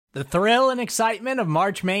The thrill and excitement of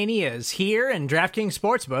March Mania is here, and DraftKings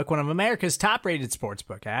Sportsbook, one of America's top-rated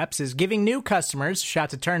sportsbook apps, is giving new customers a shot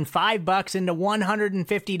to turn $5 into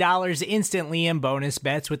 $150 instantly in bonus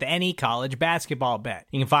bets with any college basketball bet.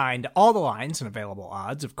 You can find all the lines and available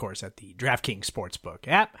odds, of course, at the DraftKings Sportsbook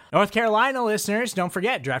app. North Carolina listeners, don't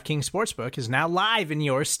forget, DraftKings Sportsbook is now live in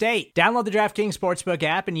your state. Download the DraftKings Sportsbook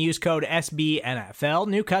app and use code SBNFL.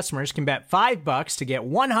 New customers can bet $5 to get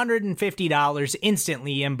 $150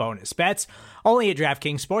 instantly in bonus bets, only at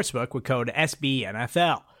DraftKings Sportsbook with code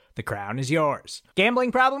SBNFL. The crown is yours.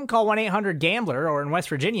 Gambling problem? Call 1-800-GAMBLER, or in West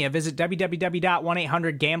Virginia, visit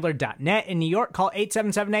www.1800gambler.net. In New York, call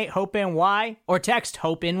 877-8-HOPE-NY or text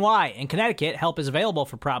HOPE-NY. In Connecticut, help is available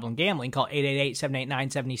for problem gambling. Call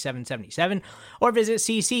 888-789-7777 or visit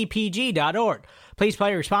ccpg.org. Please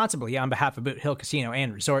play responsibly on behalf of Boot Hill Casino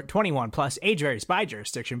and Resort. 21 plus, age varies by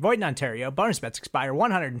jurisdiction. Void in Ontario. Bonus bets expire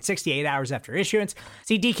 168 hours after issuance.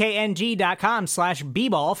 See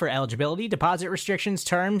dkng.com/bball for eligibility, deposit restrictions,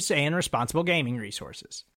 terms, and responsible gaming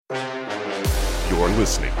resources. You're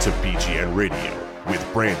listening to BGN Radio with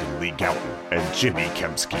Brandon Lee Gouton and Jimmy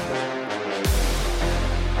Kemsky.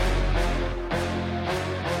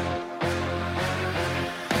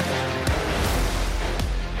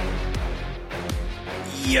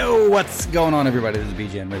 Yo, what's going on, everybody? This is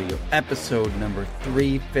BGN Radio, episode number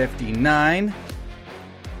 359.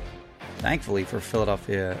 Thankfully for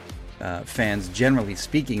Philadelphia fans, generally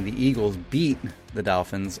speaking, the Eagles beat the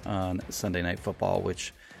Dolphins on Sunday Night Football,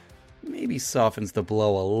 which maybe softens the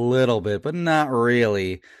blow a little bit, but not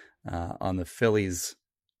really on the Phillies.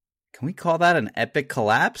 Can we call that an epic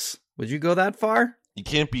collapse? Would you go that far? You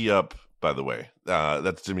can't be up, by the way.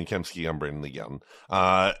 That's Jimmy Kemsky. I'm Brandon Lee Gouton.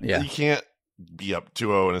 You can't be up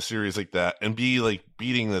 2-0 in a series like that and be like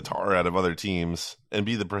beating the tar out of other teams and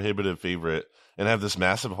be the prohibitive favorite and have this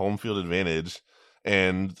massive home field advantage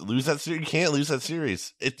and lose that series. You can't lose that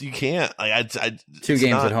series. You can't. Two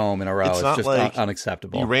games at home in a row. It's just like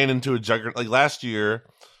unacceptable. You ran into a juggernaut like last year.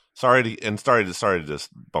 Sorry to just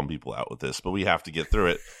bum people out with this, but we have to get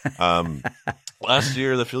through it. Last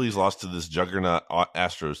year, the Phillies lost to this juggernaut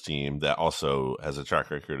Astros team that also has a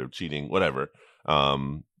track record of cheating. Whatever.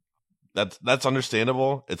 That's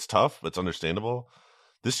understandable. It's tough. It's understandable.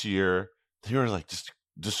 This year, they were like just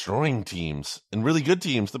destroying teams and really good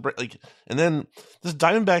teams. And then this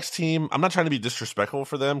Diamondbacks team. I'm not trying to be disrespectful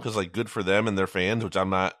for them because good for them and their fans, which I'm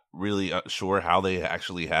not really sure how they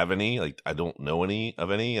actually have any. I don't know any,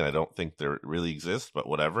 and I don't think there really exists. But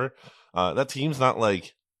whatever. That team's not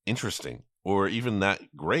interesting or even that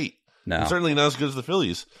great. No. And certainly not as good as the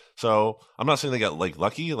Phillies. So I'm not saying they got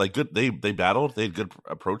lucky. Good, they battled. They had good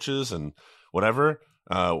approaches and whatever.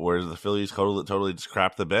 Whereas the Phillies totally just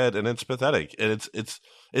crapped the bed, and it's pathetic. And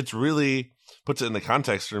it's really puts it in the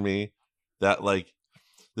context for me that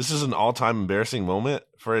this is an all-time embarrassing moment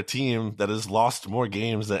for a team that has lost more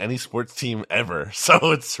games than any sports team ever.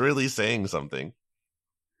 So it's really saying something.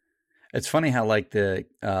 It's funny how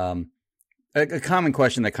a common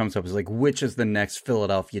question that comes up is which is the next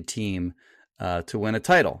Philadelphia team to win a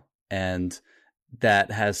title? And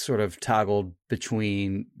that has sort of toggled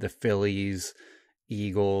between the Phillies,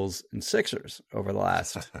 Eagles, and Sixers over the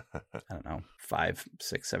last, 5,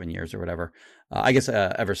 6, 7 years or whatever. I guess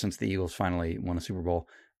ever since the Eagles finally won a Super Bowl,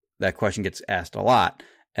 that question gets asked a lot.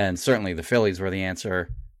 And certainly the Phillies were the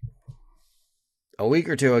answer a week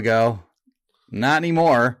or two ago. Not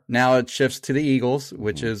anymore. Now it shifts to the Eagles,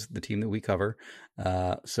 which is the team that we cover.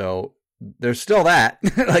 So there's still that.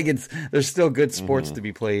 There's still good sports to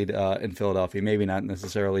be played in Philadelphia. Maybe not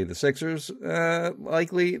necessarily the Sixers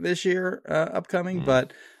likely this year upcoming,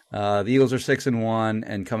 but the Eagles are 6-1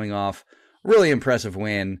 and coming off a really impressive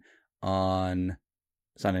win on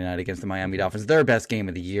Sunday night against the Miami Dolphins. Their best game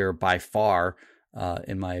of the year by far,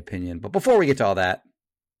 in my opinion. But before we get to all that,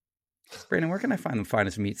 Brandon, where can I find the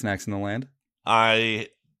finest meat snacks in the land? I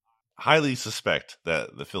highly suspect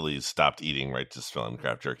that the Phillies stopped eating Righteous Felon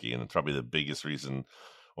craft jerky, and it's probably the biggest reason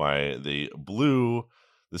why they blew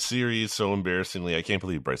the series so embarrassingly. I can't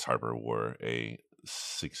believe Bryce Harper wore a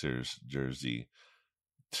Sixers jersey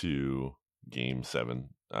to Game 7.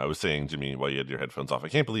 I was saying, Jimmy, while you had your headphones off, I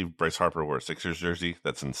can't believe Bryce Harper wore a Sixers jersey.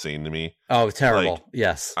 That's insane to me. Oh, terrible.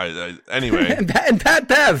 Yes. Anyway. and Pat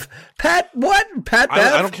Bev. Pat Bev?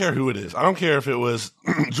 I don't care who it is. I don't care if it was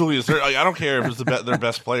Julius. I don't care if it was their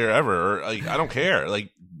best player ever. Or, I don't care.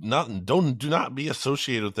 Do not be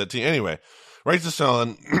associated with that team. Anyway, Righteous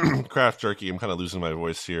Felon craft jerky. I'm kind of losing my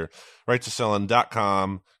voice here.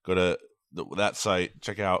 RighteousFelon.com. Go to that site.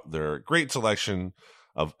 Check out their great selection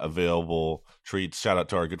of available treats. Shout out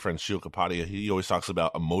to our good friend Shio Kapadia. He always talks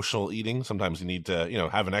about emotional eating. Sometimes you need to,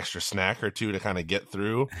 have an extra snack or two to kind of get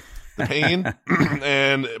through the pain.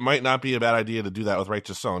 And it might not be a bad idea to do that with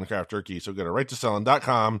Righteous Felon Craft Turkey. So go to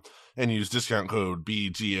righteousfelon.com and use discount code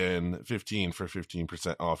BGN15 for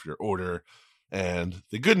 15% off your order. And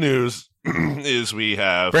the good news is we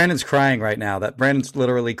have... Brandon's crying right now. Brandon's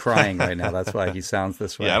literally crying right now. That's why he sounds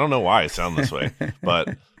this way. Yeah, I don't know why I sound this way.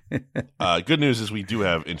 But good news is we do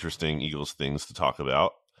have interesting Eagles things to talk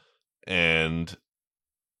about. And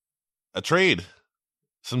a trade.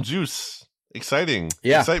 Some juice. Exciting.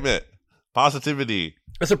 Yeah. Excitement. Positivity.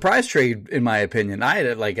 A surprise trade, in my opinion.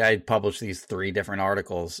 I published these 3 different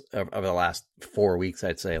articles over the last 4 weeks,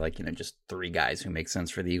 I'd say, just 3 guys who make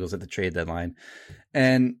sense for the Eagles at the trade deadline.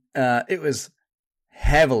 And it was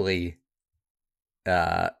heavily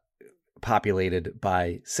populated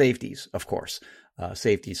by safeties, of course.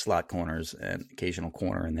 Safety, slot corners, and occasional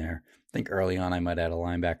corner in there. I think early on I might add a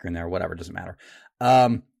linebacker in there, whatever, doesn't matter.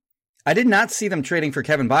 I did not see them trading for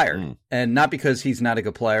Kevin Byard, and not because he's not a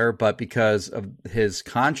good player, but because of his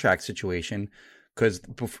contract situation. Because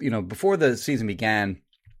before the season began,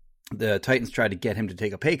 the Titans tried to get him to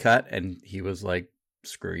take a pay cut, and he was like,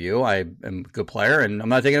 "Screw you! I am a good player, and I'm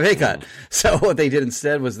not taking a pay cut." So what they did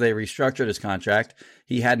instead was they restructured his contract.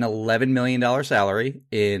 He had an $11 million salary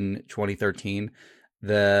in 2013.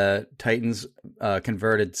 The Titans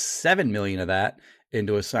converted $7 million of that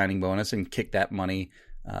into a signing bonus and kicked that money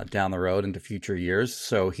down the road into future years.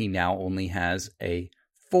 So he now only has a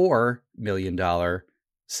 $4 million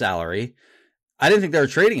salary. I didn't think they were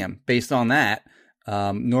trading him based on that.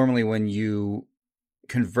 Normally when you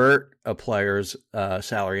convert a player's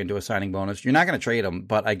salary into a signing bonus, you're not going to trade him.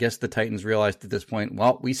 But I guess the Titans realized at this point,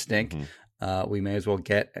 well, we stink. We may as well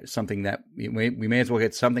get something we may as well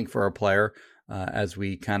get something for our player as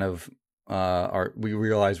we kind of we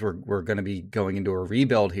realize we're going to be going into a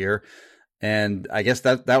rebuild here. And I guess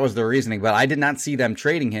that was the reasoning, but I did not see them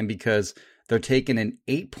trading him because they're taking an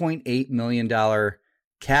 $8.8 million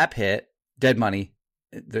cap hit, dead money.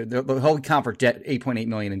 The whole comp for $8.8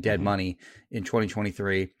 million in dead money in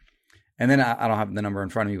 2023. And then I don't have the number in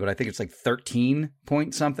front of me, but I think it's like 13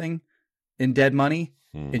 point something in dead money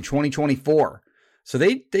in 2024. So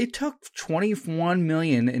they took $21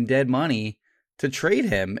 million in dead money to trade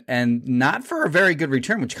him, and not for a very good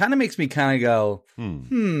return, which kind of makes me kind of go,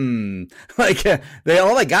 Like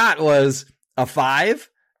all they got was a 5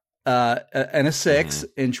 and a 6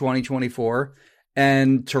 in 2024,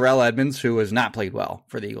 and Terrell Edmonds, who has not played well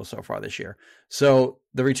for the Eagles so far this year. So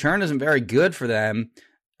the return isn't very good for them,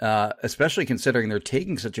 especially considering they're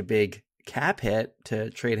taking such a big cap hit to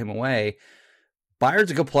trade him away.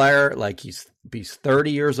 Byard's a good player. Like he's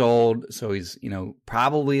 30 years old, so he's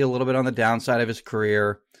probably a little bit on the downside of his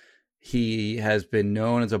career. He has been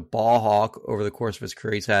known as a ball hawk over the course of his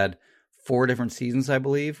career. He's had 4 different seasons, I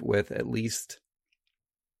believe, with at least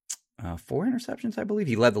 4 interceptions, I believe.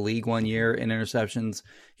 He led the league one year in interceptions.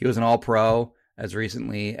 He was an All-Pro as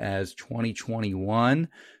recently as 2021.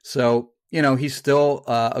 So, he's still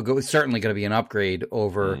certainly going to be an upgrade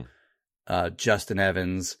over Justin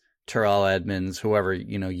Evans, Terrell Edmonds, whoever,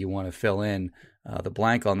 you want to fill in the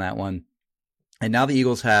blank on that one. And now the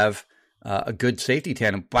Eagles have a good safety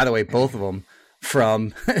tandem. By the way, both of them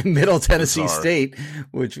from Middle Tennessee State,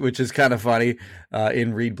 which is kind of funny,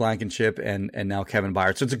 in Reed Blankenship and now Kevin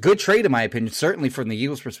Byard. So it's a good trade, in my opinion, certainly from the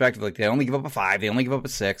Eagles' perspective. Like, they only give up a 5, they only give up a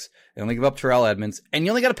 6, they only give up Terrell Edmonds, and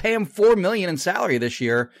you only got to pay him $4 million in salary this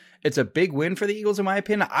year. It's a big win for the Eagles, in my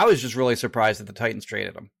opinion. I was just really surprised that the Titans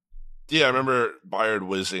traded him. Yeah, I remember Byard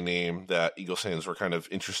was a name that Eagles fans were kind of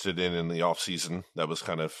interested in the offseason. That was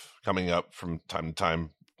kind of coming up from time to time,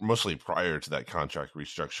 mostly prior to that contract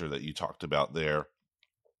restructure that you talked about there,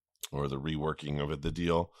 or the reworking of the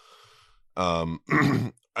deal.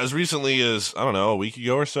 As recently as, a week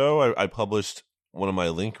ago or so, I published one of my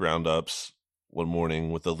link roundups one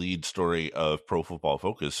morning with the lead story of Pro Football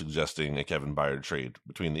Focus suggesting a Kevin Byard trade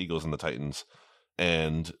between the Eagles and the Titans.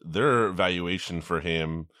 And their valuation for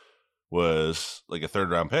him was like a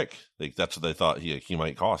 3rd-round pick. Like, that's what they thought he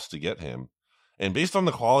might cost to get him. And based on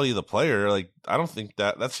the quality of the player, like, I don't think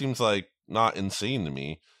that seems like not insane to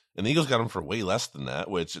me. And the Eagles got him for way less than that,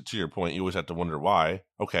 which, to your point, you always have to wonder why.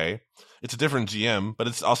 Okay, it's a different GM, but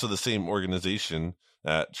it's also the same organization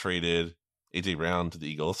that traded A.J. Brown to the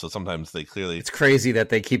Eagles. So sometimes they clearly... It's crazy that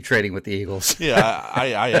they keep trading with the Eagles. Yeah,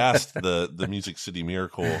 I asked the Music City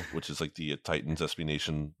Miracle, which is like the Titans SB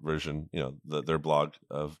Nation version, their blog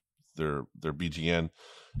of their BGN,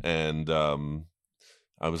 and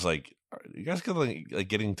I was like, you guys like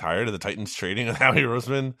getting tired of the Titans trading with Howie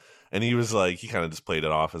Roseman? And he was like, he kind of just played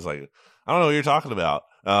it off as like, I don't know what you're talking about,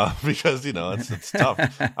 because it's tough.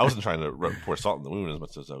 I wasn't trying to pour salt in the wound as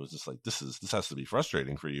much as I was just like, this has to be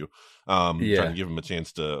frustrating for you. Trying to give him a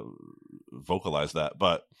chance to vocalize that,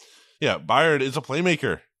 but yeah, Byard is a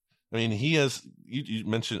playmaker. I mean, he has. You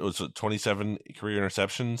mentioned it was 27 career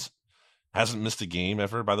interceptions. Hasn't missed a game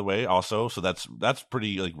ever, by the way. Also, so that's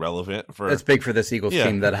pretty like relevant for. That's big for this Eagles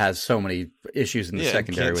team that has so many issues in the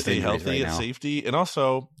secondary with injuries healthy right now. Safety, and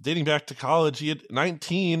also dating back to college, he had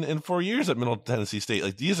 19 in 4 years at Middle Tennessee State.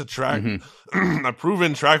 Like, he has a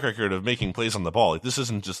proven track record of making plays on the ball. Like, this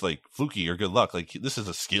isn't just like fluky or good luck. Like, this is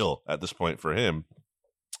a skill at this point for him.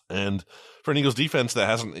 And for an Eagles defense that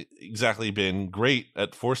hasn't exactly been great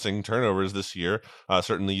at forcing turnovers this year,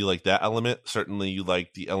 certainly you like that element. Certainly you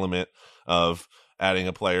like the element of adding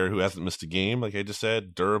a player who hasn't missed a game, like I just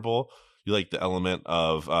said, durable. You like the element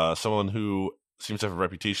of someone who seems to have a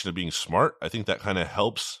reputation of being smart. I think that kind of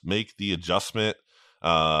helps make the adjustment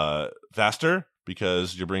faster,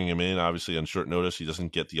 because you're bringing him in, obviously, on short notice. He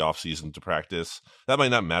doesn't get the offseason to practice. That might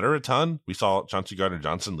not matter a ton. We saw Chauncey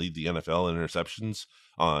Gardner-Johnson lead the NFL in interceptions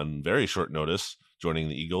on very short notice, joining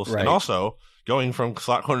the Eagles. Right. And also, going from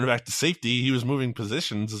slot cornerback to safety, he was moving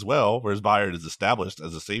positions as well, whereas Byard is established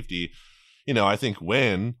as a safety. I think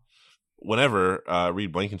whenever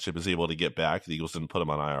Reed Blankenship is able to get back, the Eagles didn't put him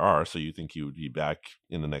on IR, so you think he would be back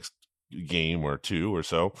in the next game or two or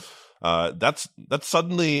so. That's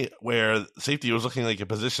suddenly where safety was looking like a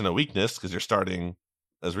position of weakness, because you're starting,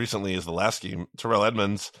 as recently as the last game, Terrell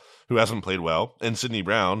Edmunds, who hasn't played well, and Sidney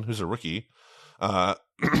Brown, who's a rookie.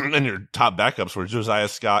 And your top backups were Josiah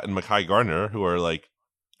Scott and Mekhi Garner, who are like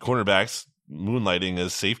cornerbacks moonlighting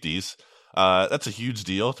as safeties. That's a huge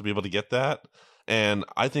deal to be able to get that. And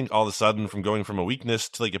I think all of a sudden, from going from a weakness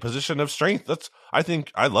to like a position of strength,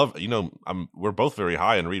 we're both very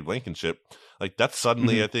high in Reed Blankenship. Like, that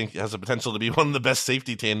suddenly, I think, has the potential to be one of the best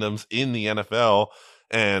safety tandems in the NFL.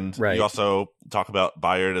 And you also talk about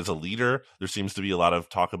Byard as a leader. There seems to be a lot of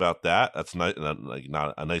talk about that. That's not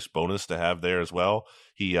a nice bonus to have there as well.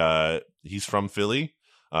 He's from Philly.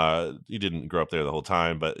 He didn't grow up there the whole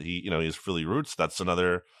time, but he has Philly roots. That's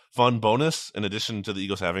another fun bonus, in addition to the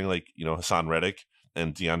Eagles having Hassan Reddick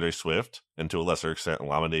and DeAndre Swift, and to a lesser extent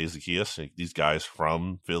Olamide Zaccheaus, these guys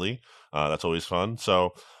from Philly. That's always fun.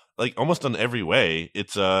 So, like, almost in every way,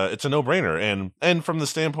 it's a no-brainer. And from the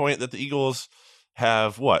standpoint that the Eagles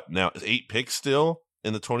have 8 picks still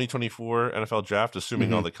in the 2024 NFL draft,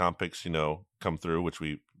 assuming all the comp picks come through, which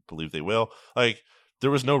we believe they will. Like,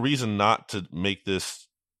 there was no reason not to make this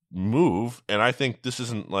move, and I think this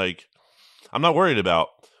isn't like, I'm not worried about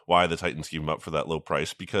why the Titans gave him up for that low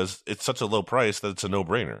price, because it's such a low price that it's a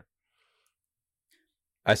no-brainer.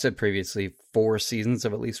 I said previously 4 seasons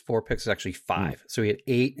of at least 4 picks is actually 5. So he had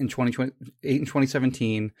 8 in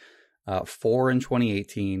 2017, 4 in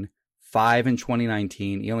 2018, 5 in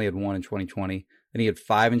 2019. He only had 1 in 2020. Then he had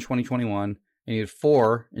 5 in 2021, and he had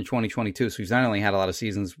 4 in 2022. So he's not only had a lot of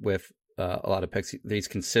seasons with a lot of picks, he's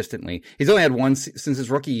consistently. He's only had 1 since his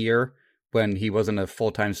rookie year, when he wasn't a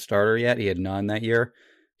full-time starter yet. He had none that year.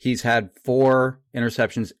 He's had 4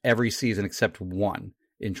 interceptions every season except 1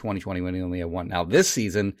 in 2020, when he only had 1. Now this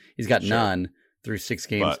season, he's got none through 6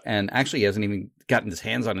 games, and actually he hasn't even gotten his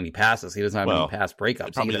hands on any passes. He doesn't have any pass breakups.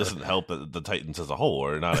 It probably doesn't help that the Titans as a whole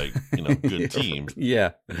are not a good team.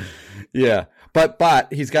 Yeah. But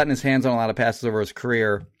he's gotten his hands on a lot of passes over his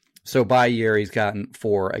career. So by year, he's gotten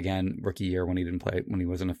 4 again, rookie year, when he didn't play, when he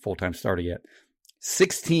wasn't a full-time starter yet.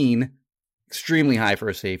 16, extremely high for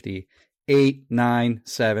a safety. 8, 9,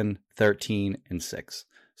 7, 13, and 6.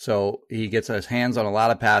 So he gets his hands on a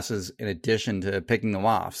lot of passes in addition to picking them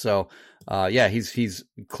off. So he's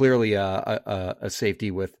clearly a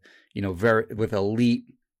safety with with elite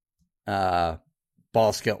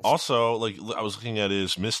ball skills. Also, like, I was looking at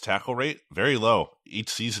his missed tackle rate, very low each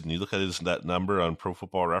season. You look at that number on Pro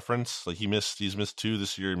Football Reference. Like, he's missed 2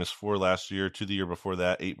 this year. He missed 4 last year, 2 the year before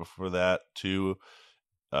that, 8 before that, 2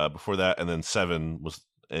 before that, and then 7 was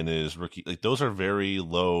in his rookie. Like, those are very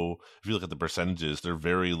low. If you look at the percentages, they're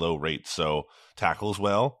very low rates. So tackles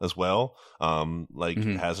as well.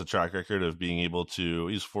 Has a track record of being able to.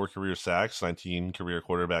 He's 4 career sacks, 19 career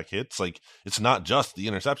quarterback hits. Like, it's not just the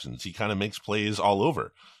interceptions. He kind of makes plays all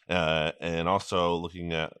over. And also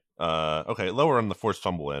looking at lower on the forced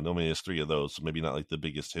fumble end. Only has 3 of those, so maybe not like the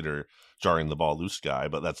biggest hitter, jarring the ball loose guy,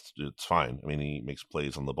 but it's fine. I mean, he makes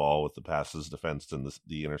plays on the ball with the passes, defense, and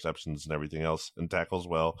the interceptions and everything else, and tackles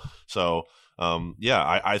well. So,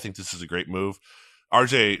 I think this is a great move.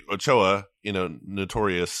 RJ Ochoa,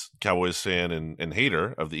 notorious Cowboys fan and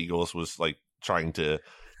hater of the Eagles, was like trying to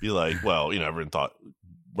be like, well, everyone thought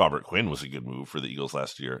Robert Quinn was a good move for the Eagles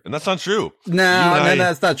last year, and that's not true. No,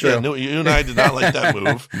 that's not true. Yeah, no, you and I did not like that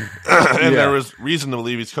move, and there was reason to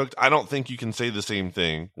believe he's cooked. I don't think you can say the same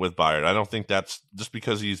thing with Byard. I don't think that's just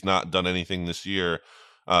because he's not done anything this year,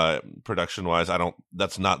 production wise.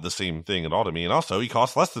 That's not the same thing at all to me. And also, he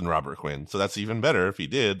costs less than Robert Quinn, so that's even better if he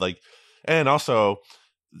did. And also,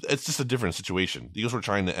 it's just a different situation. The Eagles were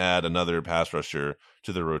trying to add another pass rusher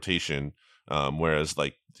to the rotation. Whereas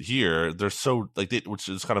here they're so which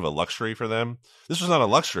is kind of a luxury for them. This was not a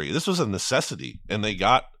luxury. This was a necessity, and they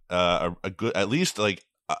got a good, at least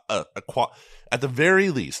at the very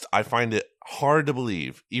least. I find it hard to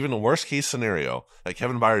believe, even a worst case scenario, that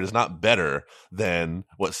Kevin Byard is not better than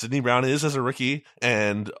what Sidney Brown is as a rookie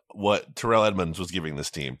and what Terrell Edmunds was giving this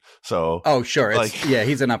team. So, oh sure,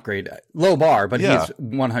 he's an upgrade, low bar, but he's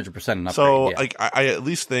 100% an upgrade. So, I at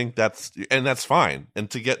least think that's fine, and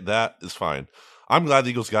to get that is fine. I'm glad the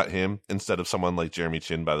Eagles got him instead of someone like Jeremy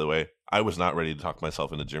Chin. By the way, I was not ready to talk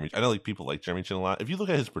myself into Jeremy. I know people like Jeremy Chin a lot. If you look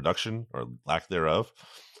at his production or lack thereof.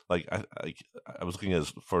 I was looking at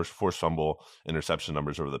his forced fumble interception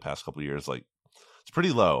numbers over the past couple of years. It's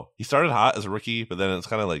pretty low. He started hot as a rookie, but then it's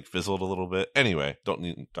kind of fizzled a little bit. Anyway,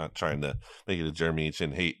 not trying to make it a Jeremy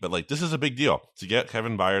Chin hate, but this is a big deal to get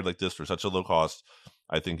Kevin Byard like this for such a low cost.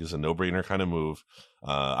 I think is a no-brainer kind of move.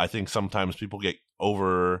 I think sometimes people get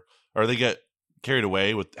they get carried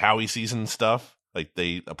away with Howie season stuff.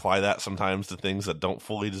 They apply that sometimes to things that don't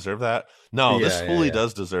fully deserve that. No, this fully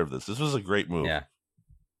does deserve this. This was a great move. Yeah.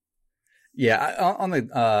 Yeah, on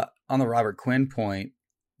the Robert Quinn point,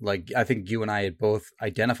 I think you and I had both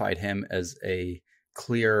identified him as a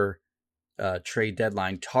clear trade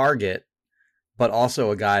deadline target, but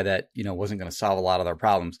also a guy that wasn't going to solve a lot of their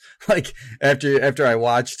problems. After I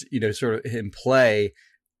watched sort of him play,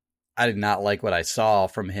 I did not like what I saw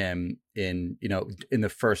from him in the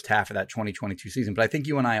first half of that 2022 season. But I think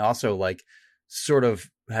you and I also sort of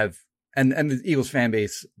have, and the Eagles fan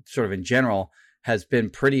base sort of in general has been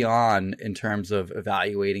pretty on in terms of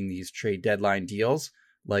evaluating these trade deadline deals.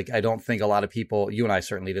 I don't think a lot of people, you and I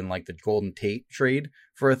certainly didn't like the Golden Tate trade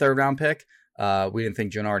for a 3rd round pick. We didn't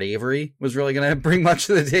think Jannard Avery was really going to bring much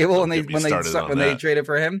to the table when they traded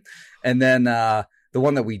for him. And then the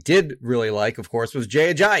one that we did really like, of course, was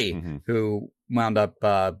Jay Ajayi, who wound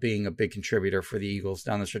up being a big contributor for the Eagles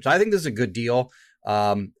down the stretch. I think this is a good deal.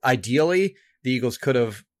 Ideally, the Eagles could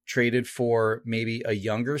have traded for maybe a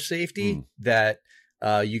younger safety that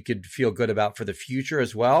you could feel good about for the future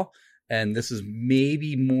as well. And this is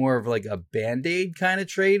maybe more of a Band-Aid kind of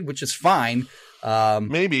trade, which is fine.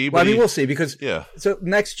 Maybe. Well, we'll see because so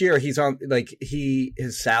next year he's on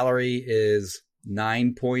his salary is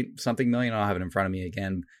 9 point something million. I don't have it in front of me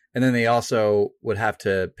again. And then they also would have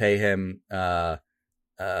to pay him.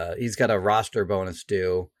 He's got a roster bonus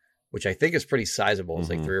due, which I think is pretty sizable. It's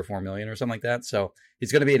 3 or 4 million or something like that. So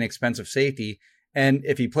he's going to be an expensive safety. And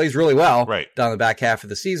if he plays really well down the back half of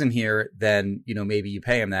the season here, then, maybe you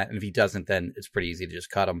pay him that. And if he doesn't, then it's pretty easy to just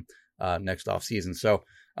cut him next off season. So,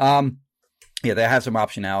 they have some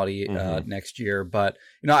optionality next year. But,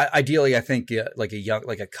 ideally, I think like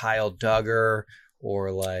a Kyle Duggar or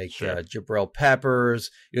Jabril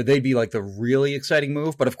Peppers, they'd be the really exciting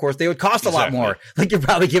move. But of course, they would cost a lot more. You're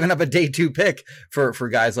probably giving up a day 2 pick for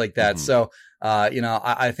guys like that. So,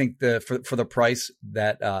 I think for the price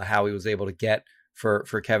that Howie was able to get for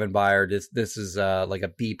Kevin Byard, this is a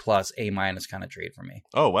B+, A- kind of trade for me.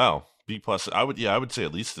 Oh wow, B+. I would say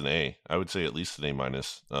at least an A. I would say at least an A-.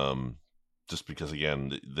 Just because,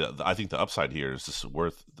 again, I think the upside here is just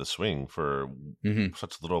worth the swing for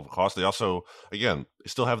such little cost. They also, again, they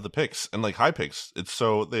still have the picks and high picks. It's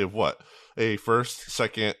so they have what? A first,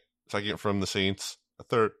 second from the Saints, a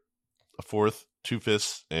third, a fourth, 2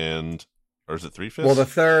 fifths, or is it 3 fifths? Well, the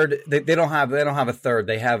third they don't have a third.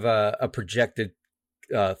 They have a projected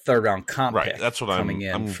 3rd round comp pick. That's what coming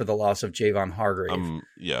in for the loss of Javon Hargrave.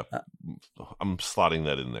 I'm slotting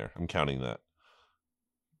that in there. I'm counting that.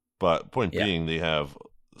 But point being, they have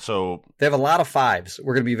a lot of 5s.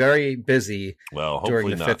 We're going to be very busy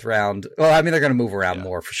during the 5th round. Well, they're going to move around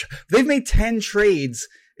more for sure. They've made 10 trades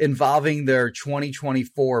involving their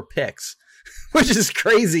 2024 picks, which is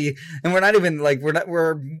crazy. And we're not even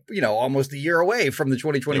we're almost a year away from the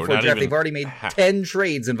 2024 draft. They've already made 10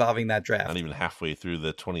 trades involving that draft. Not even halfway through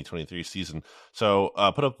the 2023 season. So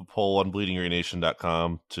put up a poll on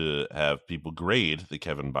bleedinggreennation.com to have people grade the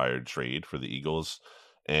Kevin Byard trade for the Eagles.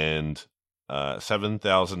 And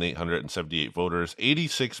 7,878 voters,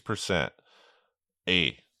 86%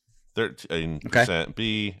 A, 13%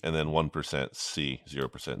 B, and then 1% C,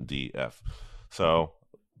 0% D, F. So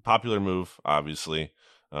popular move, obviously.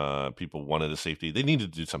 People wanted a safety. They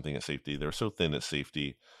needed to do something at safety. They were so thin at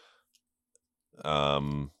safety. I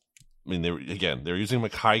mean, they were using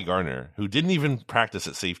Mekhi Garner, who didn't even practice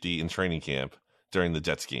at safety in training camp during the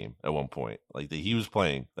Jets game at one point. Like he was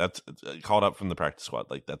playing. That's called up from the practice squad.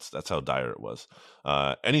 Like that's how dire it was.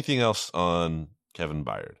 Anything else on Kevin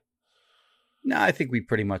Byard? No, I think we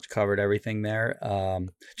pretty much covered everything there.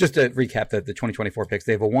 Just to recap the 2024 picks,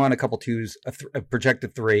 they have a 1, a couple 2s, a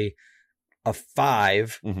projected 3, a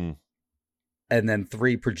 5, and then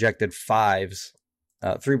 3 projected 5s,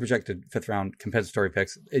 3 projected 5th round compensatory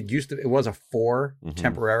picks. It was a 4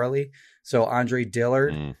 temporarily. So Andre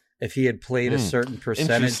Dillard, if he had played a certain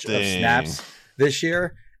percentage of snaps this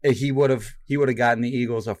year, he would have gotten the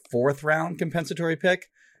Eagles a 4th round compensatory pick,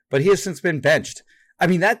 but he has since been benched. I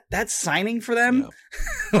mean, that signing for them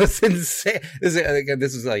was insane. This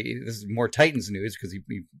is more Titans news because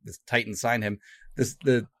the Titans signed him.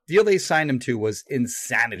 The deal they signed him to was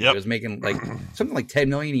insanity. It was making like something like $10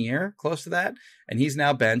 million a year, close to that, and he's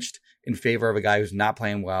now benched in favor of a guy who's not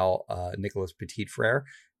playing well, Nicholas Petit-Frere,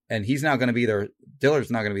 and he's now going to be Dillard's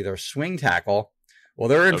now going to be their swing tackle. Well,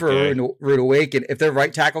 they're in for a rude awakening. If their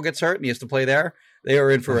right tackle gets hurt and he has to play there, they are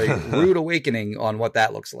in for a rude awakening on what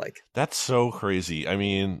that looks like. That's so crazy. I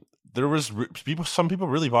mean, some people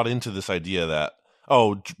really bought into this idea that,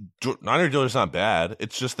 Andre Dillard's not bad.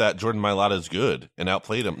 It's just that Jordan Mailata is good and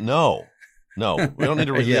outplayed him. No, we don't need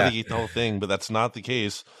to relitigate the whole thing, but that's not the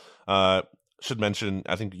case. Should mention,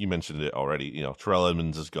 I think you mentioned it already, Terrell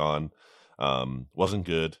Edmonds is gone. Wasn't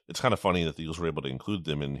good. It's kind of funny that the Eagles were able to include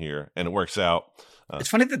them in here, and it works out. It's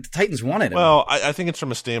funny that the Titans wanted him. Well, I think it's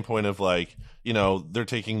from a standpoint of they're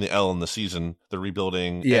taking the L in the season. They're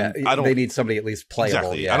rebuilding. Yeah, they need somebody at least playable.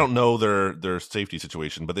 Exactly. Yeah. I don't know their safety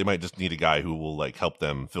situation, but they might just need a guy who will help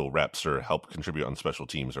them fill reps or help contribute on special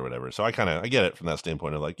teams or whatever. So I get it from that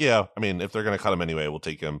standpoint of if they're going to cut him anyway, we'll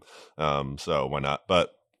take him. So why not?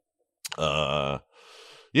 But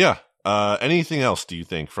anything else do you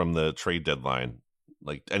think from the trade deadline?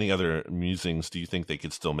 Like any other musings? Do you think they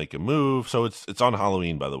could still make a move? So it's on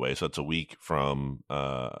Halloween, by the way. So it's a week from,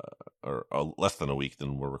 or less than a week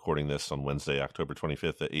than we're recording this on Wednesday, October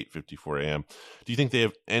 25th at 8:54 a.m. Do you think they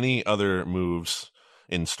have any other moves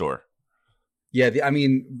in store? Yeah,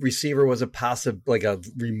 receiver was a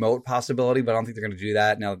remote possibility, but I don't think they're going to do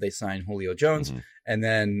that now that they signed Julio Jones. And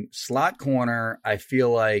then slot corner, I feel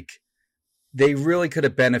like they really could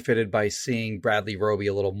have benefited by seeing Bradley Roby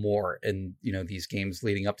a little more in, these games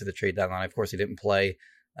leading up to the trade deadline. Of course, he didn't play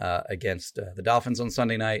against the Dolphins on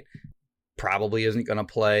Sunday night. Probably isn't going to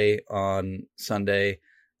play on Sunday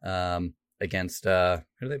against who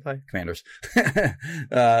do they play? Commanders.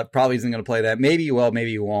 Probably isn't going to play that. Maybe you will,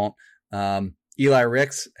 maybe you won't. Eli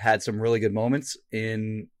Ricks had some really good moments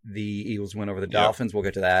in the Eagles win over the Dolphins. We'll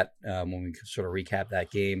get to that when we sort of recap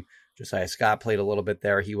that game. Josiah Scott played a little bit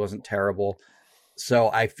there. He wasn't terrible. So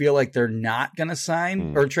I feel like they're not going to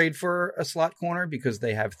sign or trade for a slot corner because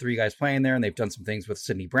they have 3 guys playing there, and they've done some things with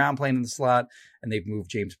Sidney Brown playing in the slot, and they've moved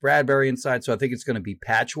James Bradbury inside. So I think it's going to be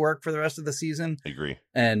patchwork for the rest of the season. I agree.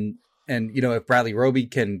 And if Bradley Roby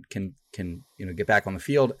can get back on the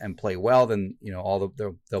field and play well, then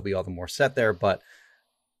they'll be all the more set there. But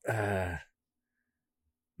and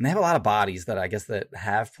they have a lot of bodies that I guess that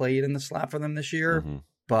have played in the slot for them this year.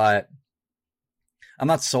 But I'm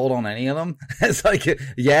not sold on any of them as any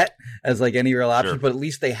real option. Sure. But at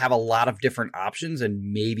least they have a lot of different options,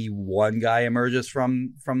 and maybe one guy emerges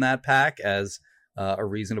from that pack as a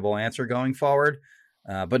reasonable answer going forward.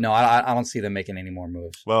 But no, I don't see them making any more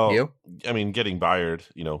moves. Well, you? Getting Byard,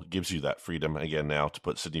 gives you that freedom again now to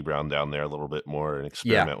put Sidney Brown down there a little bit more and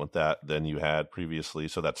experiment with that than you had previously.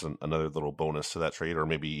 So that's another little bonus to that trade, or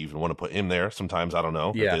maybe even want to put him there. Sometimes, I don't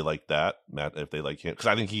know if they like that, Matt, if they like him. Because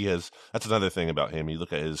I think that's another thing about him. You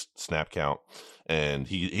look at his snap count, and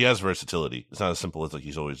he has versatility. It's not as simple as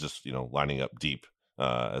he's always just, lining up deep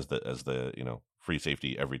as the free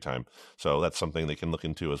safety every time. So that's something they can look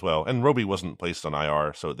into as well. And Roby wasn't placed on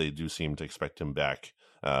IR, so they do seem to expect him back.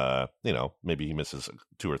 Maybe he misses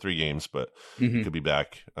 2 or 3 games, but he could be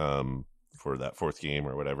back for that 4th game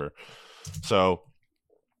or whatever. So,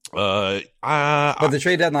 but the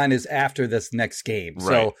trade deadline is after this next game. Right.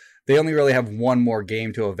 So they only really have one more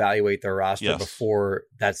game to evaluate their roster before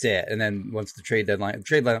that's it. And then once the trade deadline,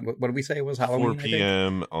 what did we say it was? Halloween? 4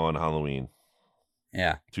 p.m. on Halloween.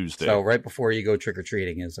 Yeah, Tuesday. So right before you go trick or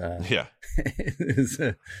treating is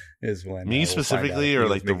when me specifically, or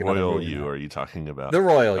like the royal you? Are you talking about the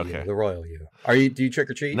royal you? The royal you. Do you trick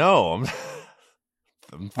or treat? No,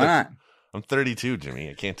 Why not? I'm 32, Jimmy.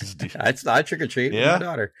 I can't just do. I trick or treat with my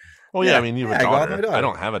daughter. Well, yeah. I mean, you have a daughter. I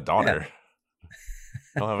don't have a daughter.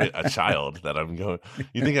 I don't have a child that I'm going.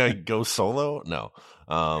 You think I go solo? No.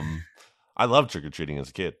 I loved trick or treating as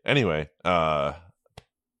a kid. Anyway, I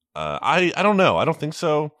don't know. I don't think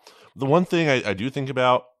so. The one thing I do think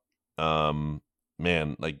about,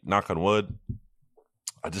 man, like knock on wood,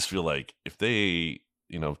 I just feel like if they,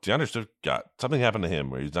 DeAndre Swift got something happened to him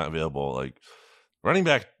where he's not available, like running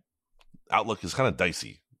back outlook is kind of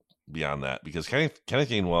dicey beyond that because Kenneth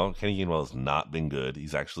Gainwell has not been good.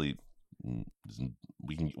 He's actually,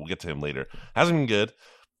 we'll get to him later. Hasn't been good.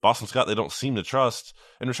 Boston Scott, they don't seem to trust.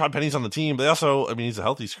 And Rashad Penny's on the team. They also, he's a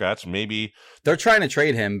healthy scratch. Maybe they're trying to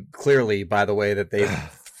trade him. Clearly, by the way, that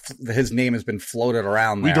his name has been floated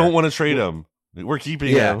around. We don't want to trade him. We're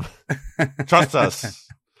keeping him. Trust us.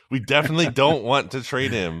 We definitely don't want to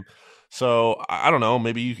trade him. So I don't know.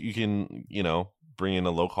 Maybe you can, bring in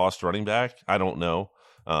a low cost running back. I don't know.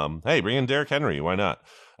 Hey, bring in Derrick Henry. Why not?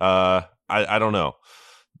 I don't know.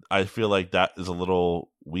 I feel like that is a little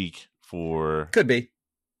weak for. Could be.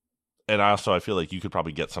 And I feel like you could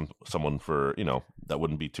probably get someone for, that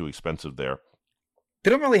wouldn't be too expensive there.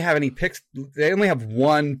 They don't really have any picks. They only have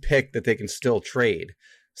one pick that they can still trade.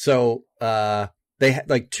 So they had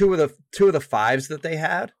like two of the fives that they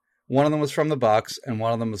had. One of them was from the Bucks, and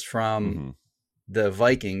one of them was from the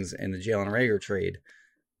Vikings in the Jalen Reagor trade.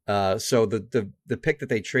 So the pick that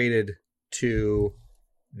they traded to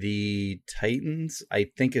the Titans, I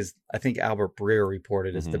think Albert Breer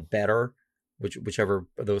reported is the better. Whichever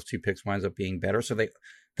of those two picks winds up being better. So they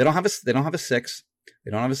don't have a 6, they don't have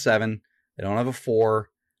a 7, they don't have a 4,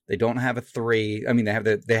 they don't have a 3. I mean,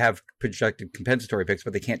 they have projected compensatory picks,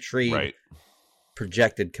 but they can't trade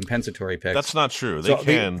projected compensatory picks. That's not true. They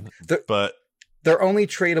can, but their only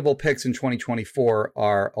tradable picks in 2024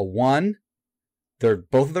 are a 1. They're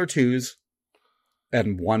both of their 2s.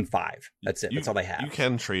 And 1-5. That's it. That's all they have. You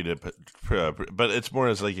can trade it, but it's more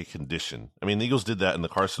as like a condition. I mean, the Eagles did that in the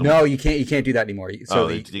Carson. No, you can't. You can't do that anymore. So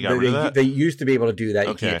they got rid of that? They used to be able to do that.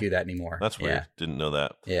 Okay. You can't do that anymore. That's weird. Yeah. Didn't know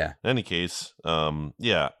that. Yeah. In any case, one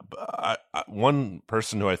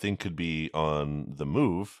person who I think could be on the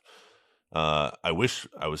move. I wish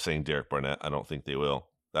I was saying Derek Barnett. I don't think they will.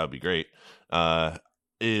 That would be great.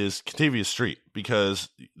 Is Kentavious Street, because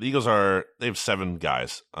the Eagles they have 7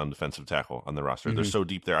 guys on defensive tackle on the roster. Mm-hmm. They're so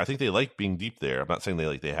deep there. I think they like being deep there. I'm not saying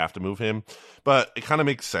they have to move him, but it kind of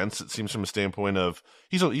makes sense. It seems from a standpoint of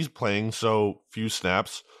he's playing so few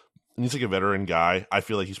snaps, and he's like a veteran guy. I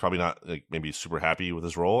feel like he's probably not like maybe super happy with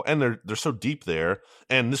his role, and they're so deep there,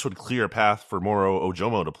 and this would clear a path for Moro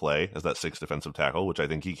Ojomo to play as that 6th defensive tackle, which I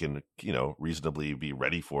think he can reasonably be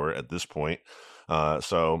ready for at this point.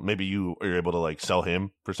 So maybe you are able to like sell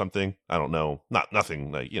him for something. I don't know.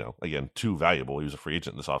 Nothing like, again, too valuable. He was a free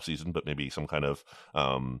agent this offseason, but maybe some kind of,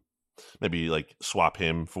 maybe like swap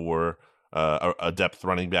him for a depth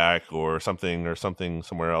running back or something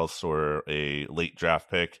somewhere else, or a late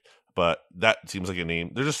draft pick. But that seems like a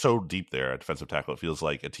name. They're just so deep there at defensive tackle. It feels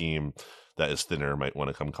like a team that is thinner might want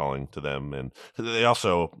to come calling to them. And they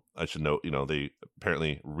also, I should note, they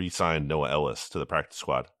apparently re-signed Noah Ellis to the practice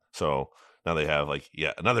squad. So now they have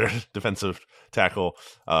another defensive tackle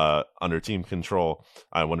under team control.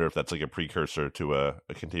 I wonder if that's like a precursor to a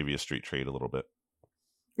Kentavious Street trade a little bit.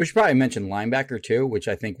 We should probably mention linebacker too, which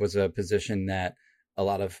I think was a position that a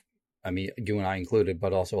lot of, you and I included,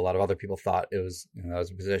 but also a lot of other people thought it was, that was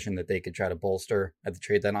a position that they could try to bolster at the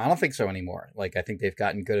trade deadline. I don't think so anymore. Like, I think they've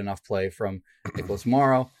gotten good enough play from Nicholas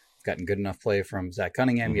Morrow, gotten good enough play from Zach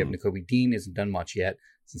Cunningham. You have Nakobe Dean, hasn't done much yet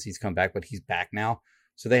since he's come back, but he's back now.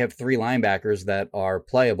 So they have 3 linebackers that are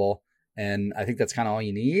playable, and I think that's kind of all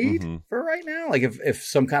you need for right now. Like if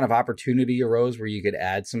some kind of opportunity arose where you could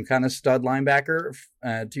add some kind of stud linebacker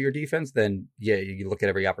to your defense, then yeah, you look at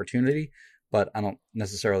every opportunity. But I don't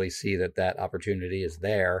necessarily see that opportunity is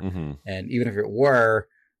there. Mm-hmm. And even if it were,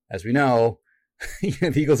 as we know,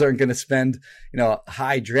 the Eagles aren't going to spend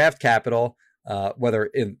high draft capital, whether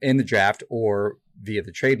in the draft or via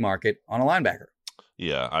the trade market, on a linebacker.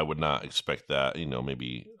 Yeah, I would not expect that.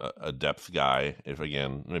 Maybe a depth guy. If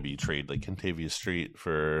again, maybe you trade like Kentavious Street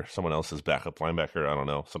for someone else's backup linebacker. I don't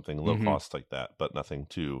know, something low cost like that, but nothing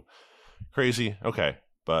too crazy. Okay,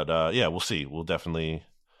 but we'll see. We'll definitely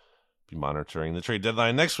be monitoring the trade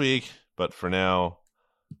deadline next week. But for now,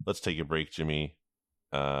 let's take a break, Jimmy.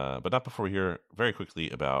 But not before we hear very quickly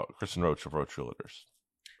about Kristen Roach of Roach Realtors.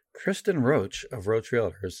 Kristen Roach of Roach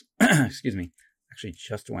Realtors, excuse me, actually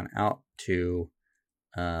just went out to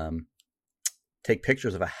take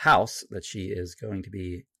pictures of a house that she is going to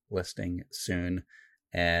be listing soon,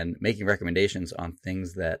 and making recommendations on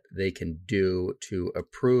things that they can do to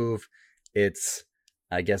improve its,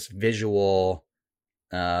 I guess, visual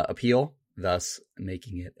appeal, thus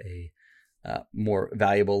making it a more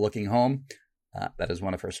valuable looking home. That is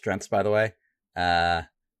one of her strengths, by the way.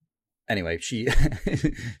 Anyway, she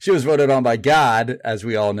she was voted on by God, as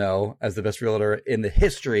we all know, as the best realtor in the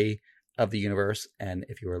history of the universe. And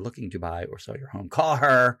if you are looking to buy or sell your home, call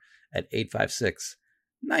her at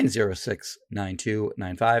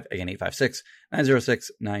 856-906-9295. Again,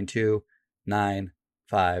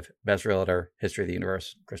 856-906-9295. Best realtor, history of the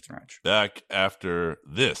universe, Kristen Roach. Back after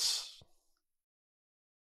this.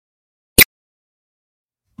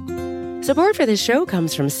 Support for this show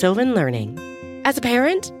comes from Sylvan Learning. As a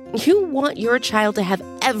parent, you want your child to have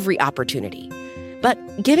every opportunity, but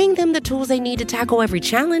giving them the tools they need to tackle every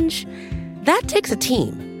challenge, that takes a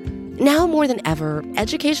team. Now more than ever,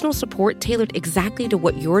 educational support tailored exactly to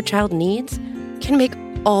what your child needs can make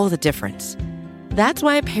all the difference. That's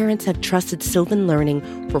why parents have trusted Sylvan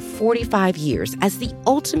Learning for 45 years as the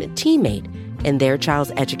ultimate teammate in their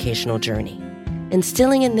child's educational journey,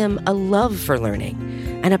 instilling in them a love for learning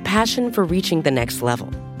and a passion for reaching the next level.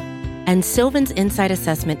 And Sylvan's Insight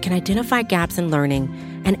Assessment can identify gaps in learning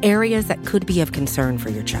and areas that could be of concern for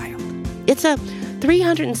your child. It's a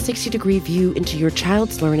 360-degree view into your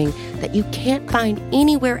child's learning that you can't find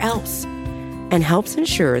anywhere else, and helps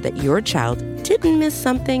ensure that your child didn't miss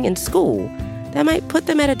something in school that might put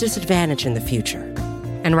them at a disadvantage in the future.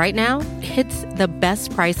 And right now, it's the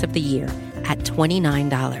best price of the year at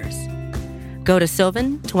 $29. Go to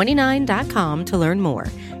sylvan29.com to learn more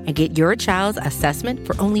and get your child's assessment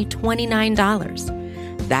for only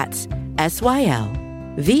 $29. That's SYLVAN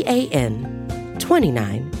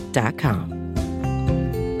 29.com.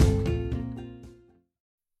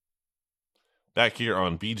 Back here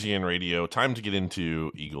on BGN Radio, time to get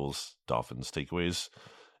into Eagles-Dolphins takeaways.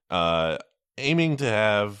 Aiming to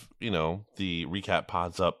have, the recap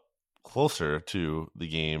pods up closer to the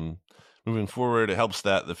game. Moving forward, it helps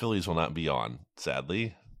that the Phillies will not be on,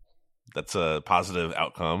 sadly. That's a positive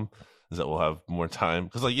outcome, is that we'll have more time.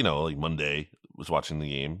 Because, Monday was watching the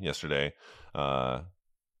game yesterday.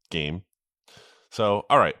 Game. So,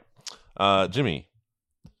 all right. Jimmy,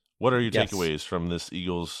 what are your takeaways from this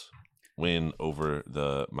Eagles win over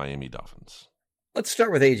the Miami Dolphins? Let's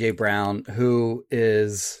start with A.J. Brown, who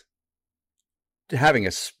is having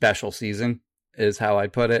a special season, is how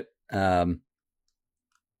I'd put it.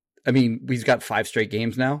 He's got 5 straight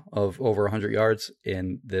games now of over 100 yards.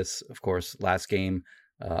 In this, of course, last game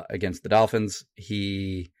against the Dolphins,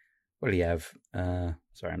 what did he have?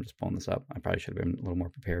 Sorry, I'm just pulling this up. I probably should have been a little more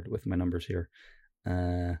prepared with my numbers here.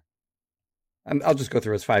 I'll just go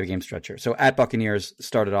through his 5-game stretch here. So at Buccaneers,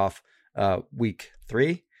 started off week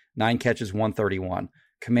 3, 9 catches, 131.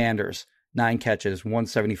 Commanders, 9 catches,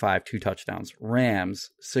 175, 2 touchdowns.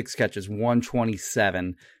 Rams, 6 catches,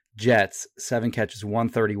 127. Jets, 7 catches,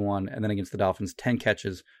 131. And then against the Dolphins, 10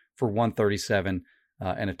 catches for 137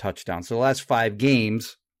 and a touchdown. So the last 5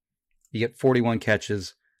 games, you get 41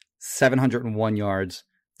 catches, 701 yards,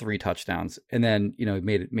 3 touchdowns. And then,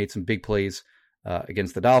 made some big plays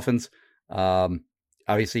against the Dolphins.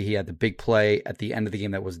 Obviously, he had the big play at the end of the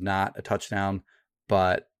game that was not a touchdown.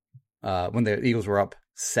 But when the Eagles were up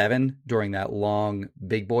 7 during that long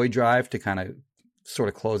big boy drive to kind of sort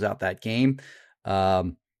of close out that game,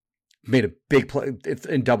 made a big play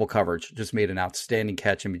in double coverage, just made an outstanding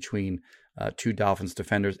catch in between 2 Dolphins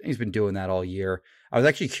defenders. He's been doing that all year. I was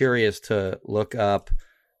actually curious to look up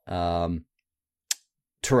Terrell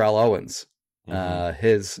Owens,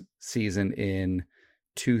 his season in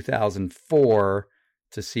 2004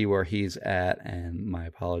 to see where he's at. And my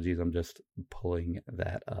apologies, I'm just pulling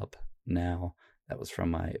that up now. That was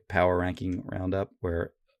from my power ranking roundup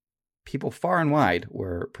where people far and wide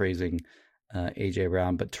were praising A.J.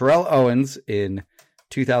 Brown. But Terrell Owens in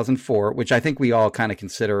 2004, which I think we all kind of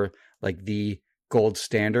consider like the gold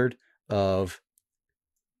standard of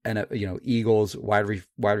Eagles wide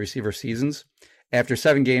receiver seasons. After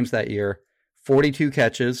 7 games that year, 42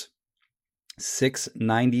 catches,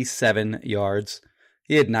 697 yards.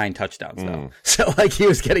 He had 9 touchdowns though. So he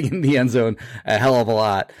was getting in the end zone a hell of a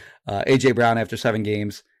lot. A.J. Brown after 7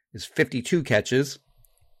 games is 52 catches,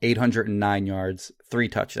 809 yards, 3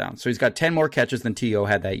 touchdowns. So he's got 10 more catches than T.O.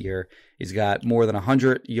 had that year. He's got more than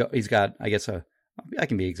 100. He's got, I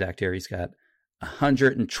can be exact here. He's got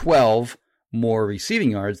 112 more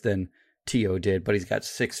receiving yards than T.O. did, but he's got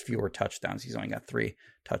 6 fewer touchdowns. He's only got 3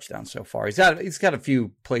 touchdowns so far. He's got a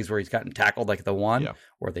few plays where he's gotten tackled, like the one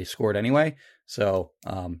where they scored anyway. So,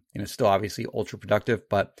 still obviously ultra productive,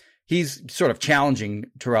 but he's sort of challenging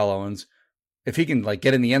Terrell Owens. If he can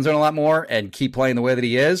get in the end zone a lot more and keep playing the way that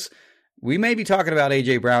he is, we may be talking about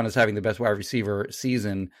A.J. Brown as having the best wide receiver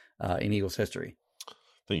season in Eagles history. I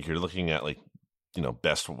think you're looking at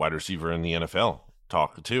best wide receiver in the NFL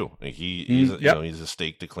talk too. Like he's a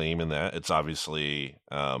stake to claim in that. It's obviously,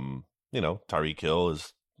 Tyreek Hill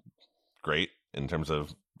is great in terms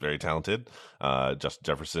of very talented. Justin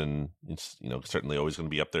Jefferson is, certainly always going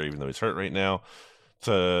to be up there, even though he's hurt right now. It's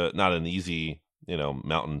not an easy,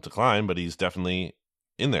 mountain to climb, but he's definitely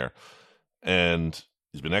in there. And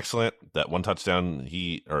he's been excellent. That one touchdown,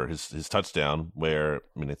 his touchdown where,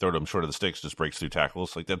 they throw to him short of the sticks, just breaks through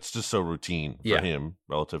tackles. Like, that's just so routine for him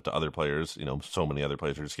relative to other players. So many other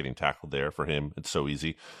players are just getting tackled there. For him, it's so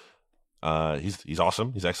easy. He's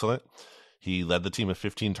awesome. He's excellent. He led the team with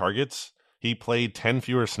 15 targets. He played 10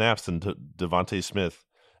 fewer snaps than Devontae Smith,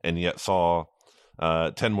 and yet saw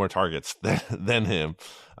 10 more targets than him.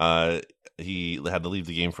 He had to leave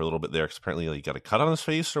the game for a little bit there because apparently he got a cut on his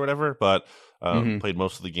face or whatever, but played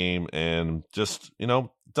most of the game and just,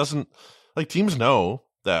 doesn't – like, teams know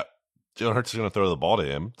that Jalen Hurts is going to throw the ball to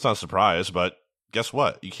him. It's not a surprise, but guess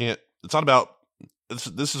what? You can't – it's not about –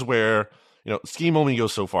 this is where – scheme only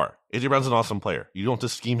goes so far. AJ Brown's an awesome player. You don't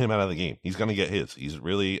just scheme him out of the game. He's going to get his. He's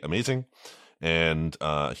really amazing and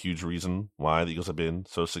a huge reason why the Eagles have been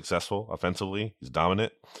so successful offensively. He's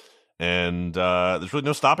dominant. And there's really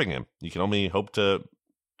no stopping him. You can only hope to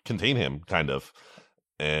contain him, kind of.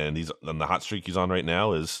 And the hot streak he's on right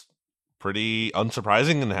now is pretty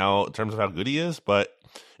unsurprising in terms of how good he is, but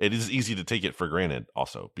it is easy to take it for granted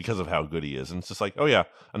also because of how good he is. And it's just like, oh yeah,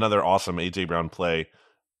 another awesome AJ Brown play.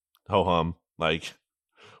 Ho hum, like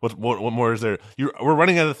what more is there? We're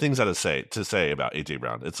running out of things to say about AJ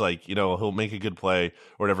Brown. It's like, he'll make a good play or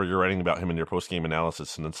whatever. You're writing about him in your post game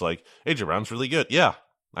analysis, and it's like AJ Brown's really good. Yeah,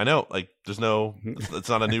 I know. Like, it's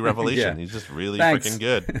not a new revelation. He's just really freaking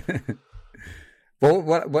good. Well,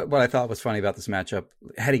 what I thought was funny about this matchup,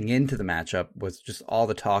 heading into the matchup, was just all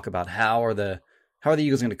the talk about how are the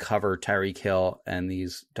Eagles going to cover Tyreek Hill and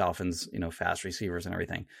these Dolphins, fast receivers and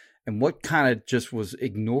everything. And what kind of just was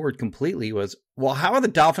ignored completely was, well, how are the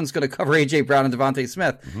Dolphins going to cover A.J. Brown and Devontae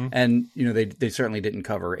Smith? Mm-hmm. And, they certainly didn't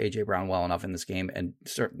cover A.J. Brown well enough in this game. And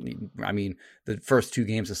certainly, the first two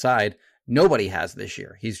games aside, nobody has this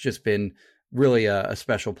year. He's just been really a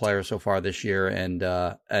special player so far this year. And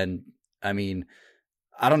I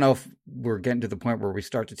don't know if we're getting to the point where we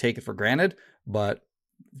start to take it for granted, but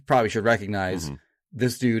probably should recognize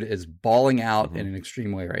this dude is balling out in an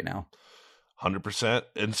extreme way right now. 100%.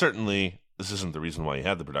 And certainly this isn't the reason why he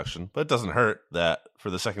had the production, but it doesn't hurt that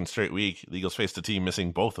for the second straight week, the Eagles faced a team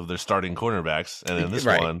missing both of their starting cornerbacks. And in this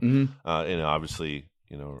one, obviously,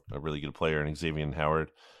 a really good player in Xavier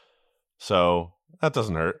Howard. So that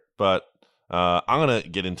doesn't hurt. But I'm going to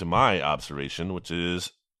get into my observation, which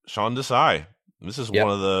is Sean Desai. This is one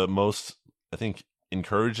of the most, I think,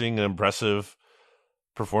 encouraging and impressive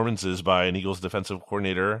performances by an Eagles defensive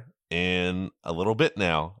coordinator in a little bit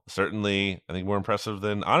now. Certainly, I think more impressive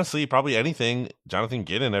than, honestly, probably anything Jonathan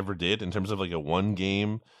Gannon ever did in terms of like a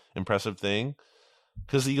one-game impressive thing.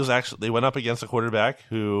 Because the Eagles they went up against a quarterback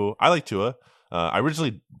who, I like Tua. I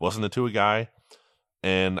originally wasn't a Tua guy,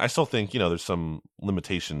 and I still think, there's some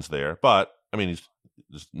limitations there. But, there's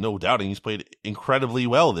no doubting he's played incredibly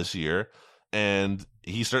well this year, and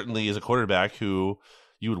he certainly is a quarterback who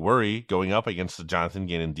you would worry going up against the Jonathan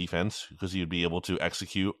Gannon defense because he would be able to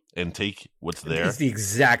execute and take what's there. He's the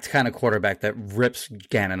exact kind of quarterback that rips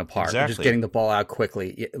Gannon apart. Exactly. Just getting the ball out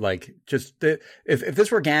quickly. Like, if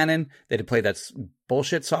this were Gannon, they'd have played that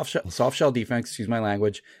bullshit soft shell defense, excuse my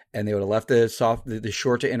language, and they would have left the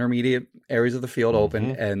short to intermediate areas of the field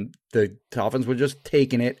open, and the Dolphins would just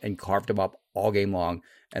taken it and carved them up all game long.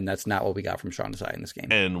 And that's not what we got from Sean Desai in this game.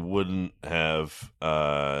 And wouldn't have,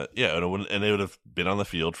 and they would have been on the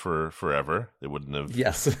field for forever. They wouldn't have,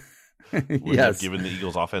 wouldn't have given the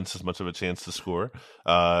Eagles offense as much of a chance to score.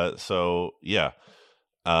 Not to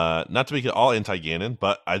make it all anti-Gannon,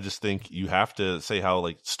 but I just think you have to say how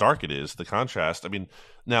stark it is, the contrast.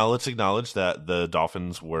 Now let's acknowledge that the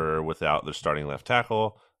Dolphins were without their starting left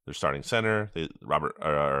tackle, their starting center,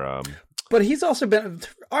 But he's also been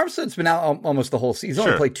Armstead's been out almost the whole season. He's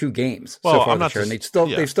only played 2 games so far this year, and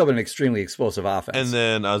they've still been an extremely explosive offense. And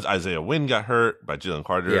then Isaiah Wynn got hurt by Jalen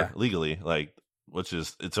Carter legally, which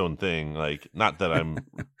is its own thing. Not that I'm,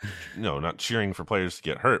 not cheering for players to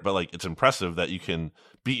get hurt, but it's impressive that you can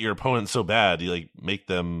beat your opponent so bad you make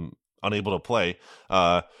them unable to play.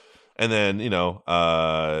 And then,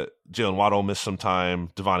 Jalen Waddle missed some time.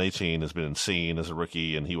 Devon Achane has been insane as a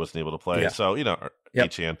rookie, and he wasn't able to play. Yeah. So,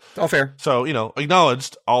 Achane. All fair. So,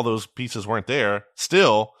 acknowledged all those pieces weren't there.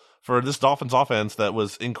 Still, for this Dolphins offense that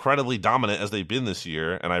was incredibly dominant as they've been this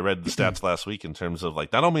year, and I read the stats last week in terms of,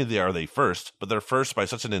 not only are they first, but they're first by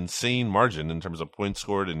such an insane margin in terms of points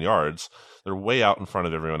scored and yards. They're way out in front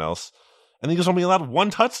of everyone else. and the Eagles only allowed 1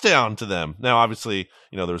 touchdown to them. Now, obviously,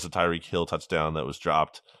 there was a Tyreek Hill touchdown that was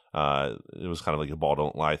dropped. It was kind of like a ball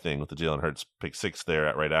don't lie thing with the Jalen Hurts pick 6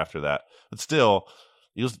 there right after that. But still,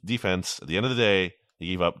 Eagles defense, at the end of the day, they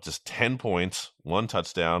gave up just 10 points, 1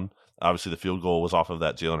 touchdown. Obviously, the field goal was off of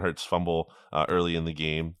that Jalen Hurts fumble early in the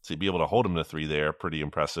game. So to be able to hold him to 3 there, pretty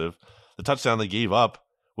impressive. The touchdown they gave up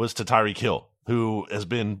was to Tyreek Hill, who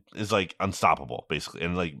is like unstoppable, basically,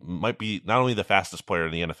 and like might be not only the fastest player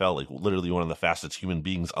in the NFL, like literally one of the fastest human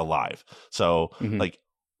beings alive. So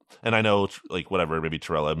and I know maybe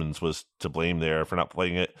Terrell Edmonds was to blame there for not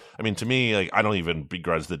playing it. I mean, to me, like I don't even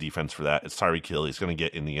begrudge the defense for that. It's Tyreek Hill. He's going to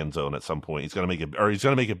get in the end zone at some point. He's going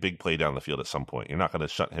to make a big play down the field at some point. You're not going to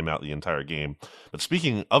shut him out the entire game. But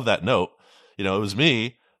speaking of that note, it was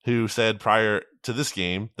me who said prior to this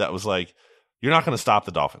game that was like, you're not going to stop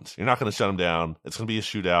the Dolphins. You're not going to shut them down. It's going to be a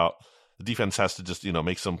shootout. The defense has to just,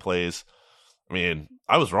 make some plays. I mean,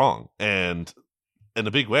 I was wrong, and in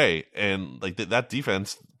a big way. And like that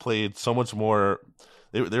defense played so much more.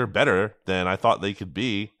 They were better than I thought they could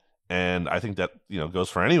be. And I think that, goes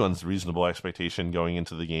for anyone's reasonable expectation going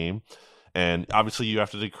into the game. And obviously you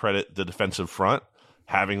have to credit the defensive front.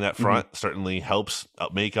 Having that front certainly helps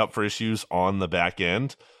make up for issues on the back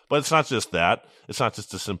end. But it's not just that. It's not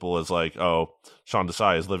just as simple as like, oh, Sean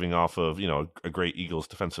Desai is living off of, a great Eagles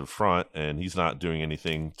defensive front and he's not doing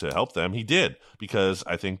anything to help them. He did, because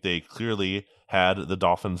I think they clearly had the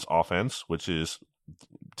Dolphins offense, which is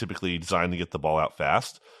typically designed to get the ball out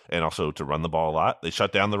fast and also to run the ball a lot. They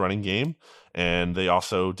shut down the running game, and they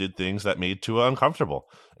also did things that made Tua uncomfortable.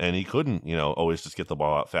 And he couldn't, always just get the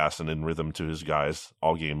ball out fast and in rhythm to his guys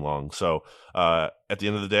all game long. So at the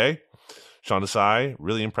end of the day, Sean Desai,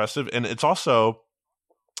 really impressive. And it's also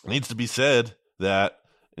needs to be said that,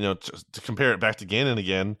 to compare it back to Gannon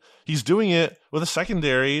again, he's doing it with a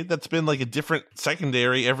secondary that's been like a different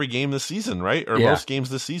secondary every game this season, right? Or most games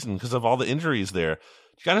this season because of all the injuries there.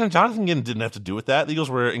 Jonathan Gannon didn't have to do with that. The Eagles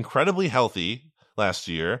were incredibly healthy last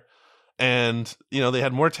year. And, they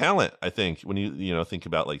had more talent, I think, when you think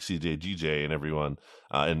about like CJ, GJ and everyone,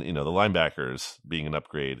 and, the linebackers being an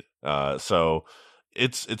upgrade. So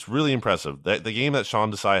it's really impressive. The game that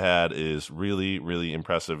Sean Desai had is really, really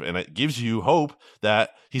impressive. And it gives you hope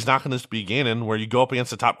that he's not going to be Gannon, where you go up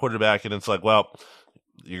against a top quarterback and it's like, well,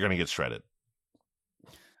 you're going to get shredded.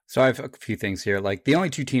 So I have a few things here. Like the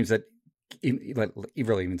only 2 teams that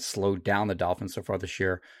really even slowed down the Dolphins so far this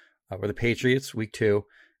year were the Patriots, week 2.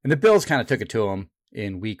 And the Bills kind of took it to them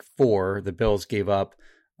in week 4. The Bills gave up,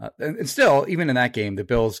 and still, even in that game, the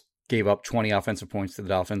Bills gave up 20 offensive points to the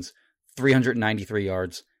Dolphins, 393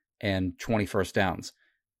 yards, and 20 first downs.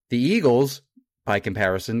 The Eagles, by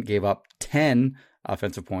comparison, gave up 10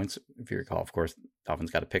 offensive points. If you recall, of course, Dolphins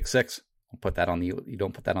got a pick 6. You don't put that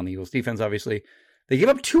on the Eagles defense, obviously. They gave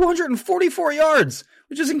up 244 yards,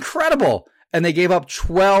 which is incredible. And they gave up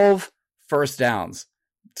 12 first downs.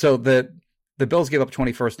 So the Bills gave up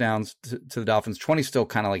 20 first downs to the Dolphins. 20 is still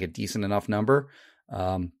kind of like a decent enough number.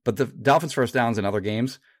 But the Dolphins' first downs in other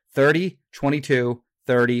games, 30, 22,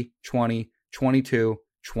 30, 20, 22,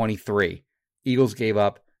 23. Eagles gave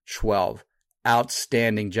up 12.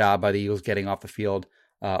 Outstanding job by the Eagles getting off the field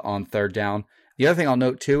on third down. The other thing I'll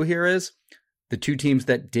note too here is the 2 teams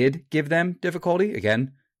that did give them difficulty,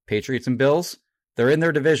 again, Patriots and Bills, they're in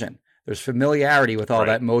their division. There's familiarity with all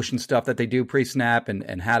that motion stuff that they do pre-snap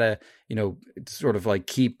and how to, sort of like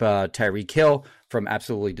keep Tyreek Hill from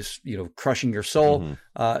absolutely just, crushing your soul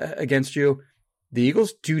against you. The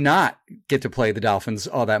Eagles do not get to play the Dolphins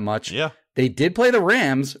all that much. Yeah. They did play the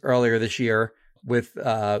Rams earlier this year with,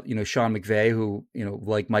 Sean McVay, who,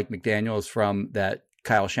 like Mike McDaniel, is from that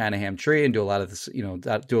Kyle Shanahan tree and do a lot of this,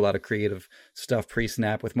 do a lot of creative stuff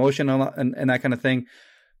pre-snap with motion and that kind of thing.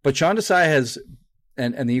 But Sean Desai has,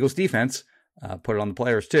 and the Eagles defense, put it on the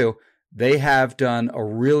players too, they have done a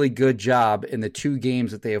really good job in the 2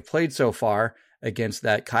 games that they have played so far against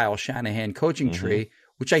that Kyle Shanahan coaching tree,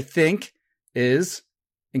 which I think is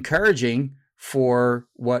encouraging for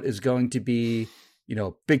what is going to be,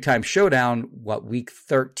 big time showdown, week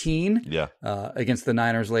 13 against the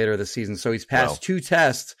Niners later this season. So he's passed 2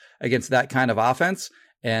 tests against that kind of offense.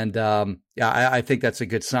 And I think that's a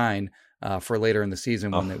good sign for later in the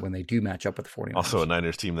season when they do match up with the 49ers. Also a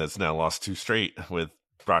Niners team that's now lost 2 straight with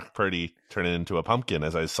Brock Purdy turning into a pumpkin,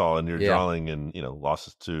 as I saw in your drawing, and,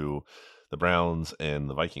 losses to the Browns and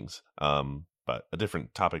the Vikings. But a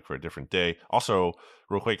different topic for a different day. Also,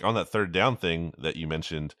 real quick, on that third down thing that you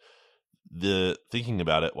mentioned, thinking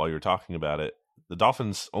about it while you were talking about it, the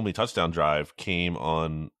Dolphins' only touchdown drive came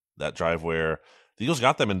on that drive where the Eagles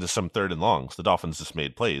got them into some 3rd and longs. The Dolphins just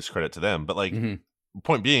made plays, credit to them. But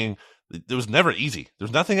point being, it was never easy.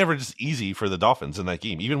 There's nothing ever just easy for the Dolphins in that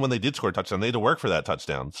game. Even when they did score a touchdown, they had to work for that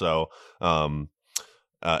touchdown. So, and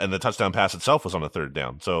the touchdown pass itself was on a third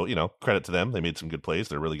down. So, credit to them. They made some good plays.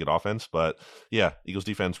 They're a really good offense. But yeah, Eagles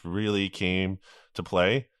defense really came to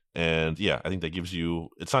play. And yeah, I think that gives you,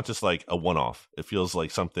 it's not just like a one-off. It feels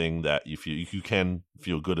like something that you can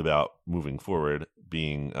feel good about moving forward,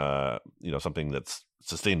 being, something that's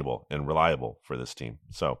sustainable and reliable for this team.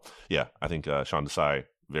 So yeah, I think Sean Desai,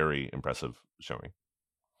 very impressive showing.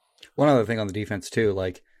 One other thing on the defense too,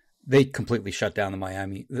 like they completely shut down the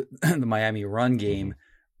Miami run game,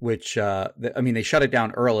 which they shut it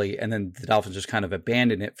down early, and then the Dolphins just kind of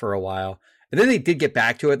abandoned it for a while. And then they did get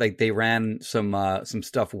back to it. Like they ran some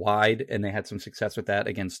stuff wide, and they had some success with that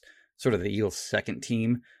against sort of the Eagles' second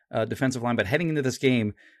team defensive line. But heading into this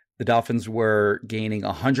game, the Dolphins were gaining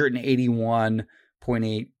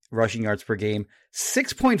 181.8 rushing yards per game,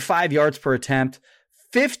 6.5 yards per attempt,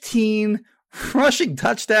 15 rushing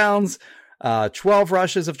touchdowns, 12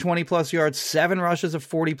 rushes of 20-plus yards, 7 rushes of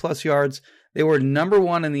 40-plus yards. They were number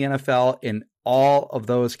 1 in the NFL in all of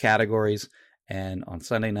those categories. And on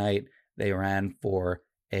Sunday night, they ran for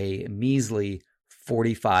a measly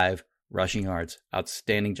 45 rushing yards.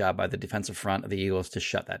 Outstanding job by the defensive front of the Eagles to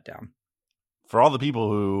shut that down. For all the people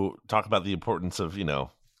who talk about the importance of,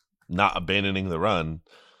 not abandoning the run,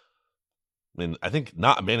 I think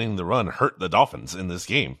not abandoning the run hurt the Dolphins in this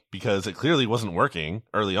game because it clearly wasn't working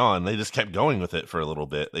early on. They just kept going with it for a little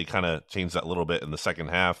bit. They kind of changed that a little bit in the second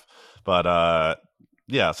half. But, so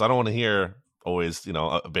I don't want to hear always,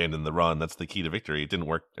 abandon the run. That's the key to victory. It didn't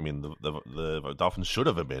work. I mean, the Dolphins should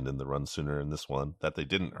have abandoned the run sooner in this one, that they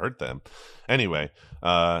didn't hurt them. Anyway.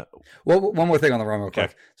 Well, one more thing on the run real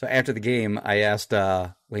quick. So after the game, I asked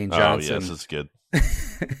Lane Johnson. Oh, yes, it's good.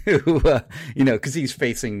 Who, because he's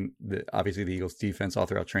facing obviously the Eagles defense all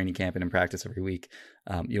throughout training camp and in practice every week.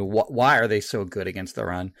 Why are they so good against the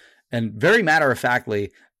run? And very matter of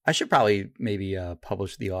factly, I should probably maybe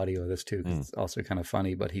publish the audio of this too, because it's also kind of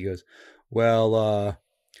funny. But he goes, well,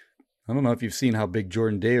 I don't know if you've seen how big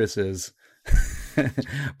Jordan Davis is,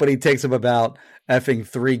 but he takes him about effing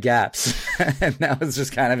 3 gaps. And that was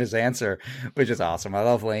just kind of his answer, which is awesome. I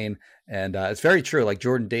love Lane. And it's very true. Like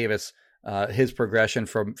Jordan Davis, his progression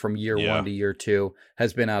from year 1 to year 2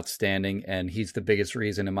 has been outstanding. And he's the biggest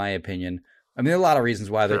reason, in my opinion. I mean, there are a lot of reasons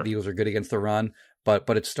why the Eagles are good against the run, but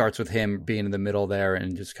it starts with him being in the middle there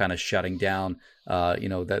and just kind of shutting down,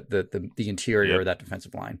 the interior of that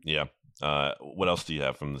defensive line. Yeah. What else do you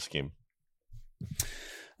have from this game?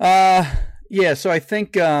 So I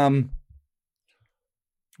think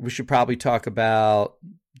we should probably talk about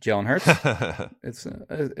Jalen Hurts. It's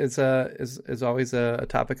always a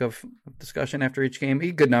topic of discussion after each game. He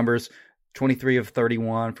had good numbers, 23 of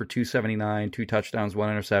 31 for 279, 2 touchdowns, 1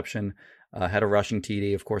 interception, had a rushing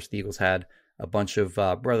TD. Of course, the Eagles had a bunch of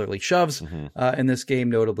brotherly shoves in this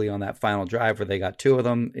game, notably on that final drive where they got 2 of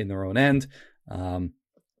them in their own end.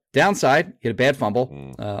 Downside, he had a bad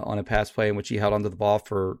fumble on a pass play in which he held onto the ball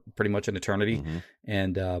for pretty much an eternity.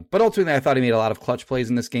 And but ultimately, I thought he made a lot of clutch plays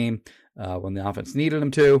in this game when the offense needed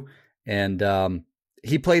him to. And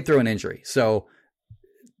he played through an injury. So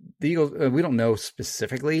the Eagles, we don't know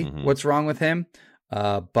specifically what's wrong with him,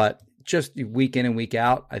 but just week in and week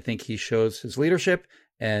out, I think he shows his leadership.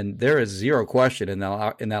 And there is zero question in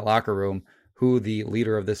that locker room who the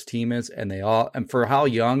leader of this team is. And for how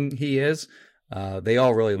young he is, they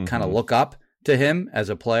all really kind of look up to him as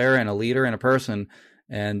a player and a leader and a person.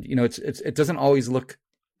 And, it doesn't always look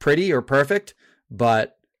pretty or perfect,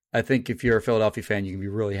 but I think if you're a Philadelphia fan, you can be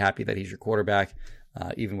really happy that he's your quarterback,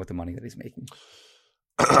 even with the money that he's making.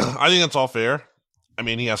 I think that's all fair. I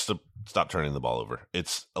mean, he has to stop turning the ball over.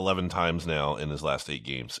 It's 11 times now in his last 8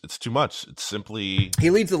 games. It's too much. It's simply... He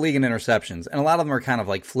leads the league in interceptions, and a lot of them are kind of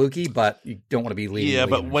like fluky, but you don't want to be leading. Yeah,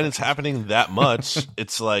 but when it's happening that much,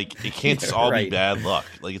 it's like it can't just all be bad luck.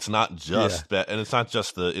 Like it's not just bad, and it's not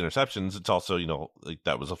just the interceptions. It's also, like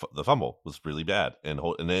that was the fumble was really bad, and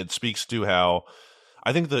it speaks to how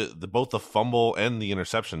I think the both the fumble and the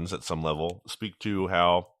interceptions at some level speak to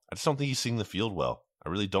how I just don't think he's seeing the field well. I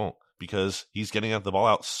really don't. Because he's getting the ball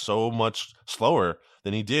out so much slower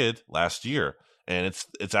than he did last year. And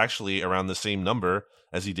it's actually around the same number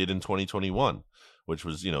as he did in 2021, which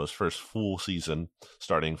was, his first full season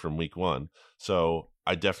starting from week 1. So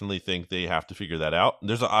I definitely think they have to figure that out.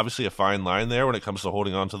 There's obviously a fine line there when it comes to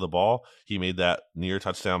holding on to the ball. He made that near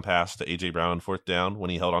touchdown pass to A.J. Brown on 4th down when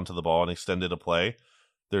he held onto the ball and extended a play.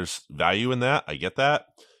 There's value in that. I get that.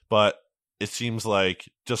 But it seems like,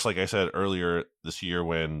 just like I said earlier this year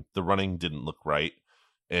when the running didn't look right,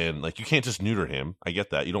 and like you can't just neuter him. I get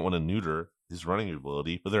that. You don't want to neuter his running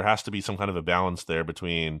ability, but there has to be some kind of a balance there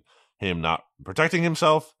between, him not protecting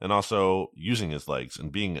himself and also using his legs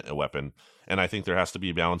and being a weapon. And I think there has to be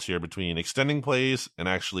a balance here between extending plays and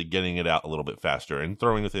actually getting it out a little bit faster and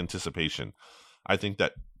throwing with anticipation. I think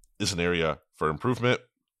that is an area for improvement.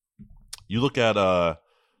 You look at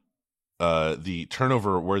the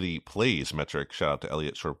turnover-worthy plays metric. Shout out to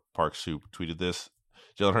Elliot Shore-Parks who tweeted this.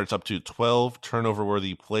 Jalen Hurts up to 12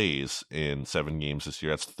 turnover-worthy plays in 7 games this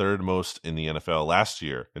year. That's third most in the NFL. Last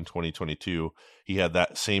year, in 2022, he had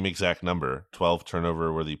that same exact number, 12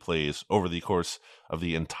 turnover-worthy plays over the course of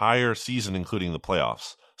the entire season, including the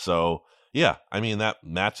playoffs. So, yeah, I mean, that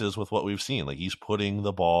matches with what we've seen. Like, he's putting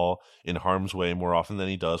the ball in harm's way more often than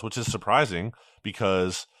he does, which is surprising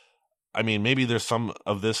because, I mean, maybe there's some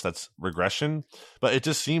of this that's regression, but it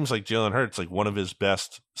just seems like Jalen Hurts, like, one of his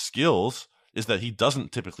best skills is that he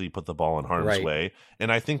doesn't typically put the ball in harm's way.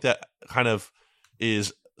 And I think that kind of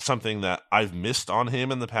is something that I've missed on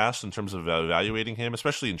him in the past in terms of evaluating him,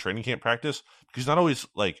 especially in training camp practice, because he's not always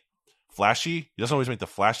like flashy. He doesn't always make the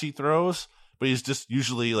flashy throws, but he's just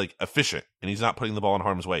usually like efficient and he's not putting the ball in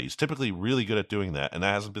harm's way. He's typically really good at doing that. And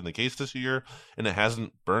that hasn't been the case this year. And it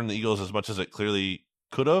hasn't burned the Eagles as much as it clearly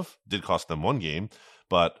could have. Did cost them one game.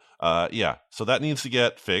 But yeah, so that needs to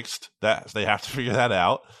get fixed. That they have to figure that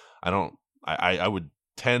out. I would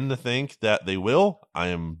tend to think that they will. I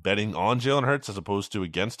am betting on Jalen Hurts as opposed to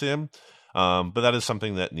against him. But that is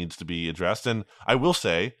something that needs to be addressed. And I will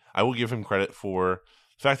say, I will give him credit for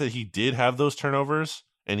the fact that he did have those turnovers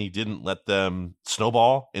and he didn't let them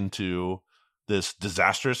snowball into this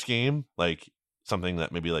disastrous game, like something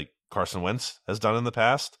that maybe like Carson Wentz has done in the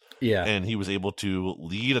past. Yeah. And he was able to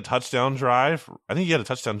lead a touchdown drive. I think he had a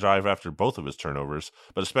touchdown drive after both of his turnovers,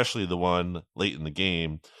 but especially the one late in the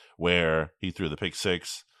game where he threw the pick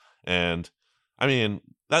six. And I mean,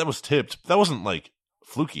 that was tipped. That wasn't like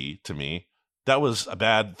fluky to me. That was a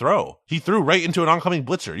bad throw. He threw right into an oncoming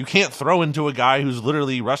blitzer. You can't throw into a guy who's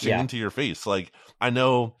literally rushing into your face. Like, I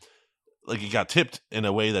know like he got tipped in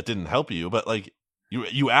a way that didn't help you, but like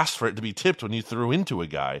you asked for it to be tipped when you threw into a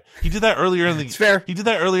guy. He did that earlier in the It's fair. He did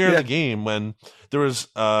that earlier in the game when there was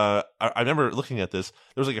I remember looking at this.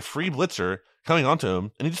 There was like a free blitzer coming onto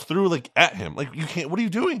him and he just threw like at him. Like, you can't, what are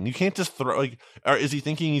you doing? You can't just throw, like, or is he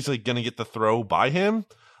thinking he's like going to get the throw by him?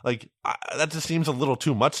 Like, that just seems a little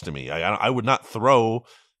too much to me. I would not throw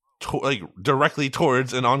like directly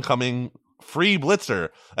towards an oncoming free blitzer.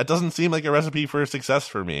 That doesn't seem like a recipe for success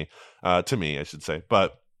for me, to me, I should say.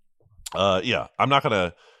 But yeah, I'm not going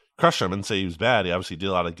to crush him and say he was bad. He obviously did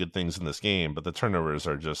a lot of good things in this game, but the turnovers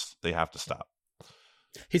are just, they have to stop.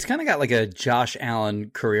 He's kind of got like a Josh Allen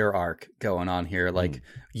career arc going on here. Like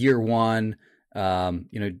year one,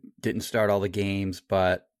 didn't start all the games,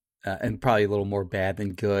 but and probably a little more bad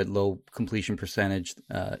than good, low completion percentage,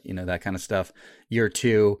 that kind of stuff. Year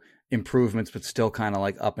two, improvements, but still kind of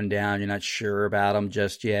like up and down. You're not sure about him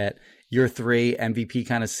just yet. Year three, MVP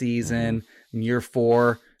kind of season. Year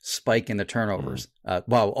four, spike in the turnovers,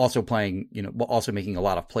 while also playing, also making a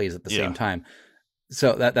lot of plays at the same time.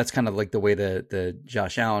 So that's kind of like the way the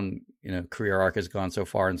Josh Allen, career arc has gone so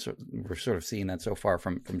far. And so we're sort of seeing that so far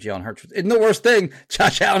from Jalen Hurts. And the worst thing,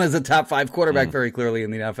 Josh Allen is a top 5 quarterback very clearly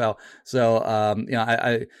in the NFL. So,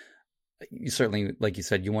 you certainly, like you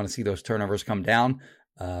said, you want to see those turnovers come down.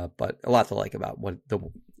 But a lot to like about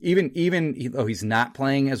even though he's not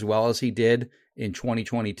playing as well as he did in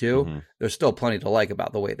 2022, there's still plenty to like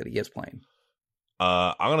about the way that he is playing.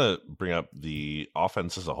 I'm going to bring up the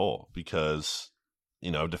offense as a whole because,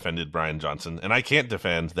 I've defended Brian Johnson, and I can't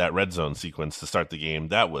defend that red zone sequence to start the game.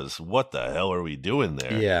 That was, what the hell are we doing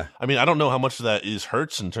there? Yeah. I mean, I don't know how much of that is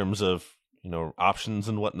Hurts in terms of, options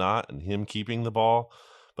and whatnot and him keeping the ball,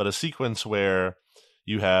 but a sequence where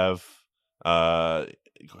you have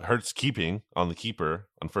Hurts keeping on the keeper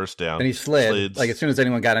on first down. And he slid. Like, as soon as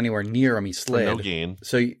anyone got anywhere near him, he slid. For no gain.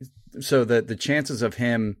 So the chances of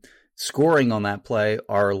him scoring on that play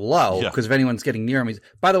are low because if anyone's getting near him,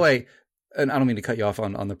 by the way, and I don't mean to cut you off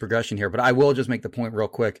on the progression here, but I will just make the point real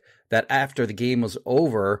quick that after the game was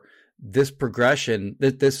over, this progression,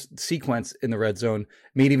 this sequence in the red zone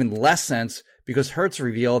made even less sense because Hurts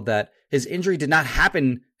revealed that his injury did not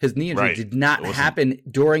happen. His knee injury did not happen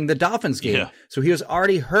during the Dolphins game. Yeah. So he was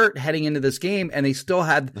already hurt heading into this game, and they still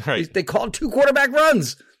had they called 2 quarterback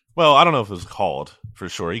runs. Well, I don't know if it was called for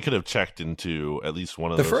sure. He could have checked into at least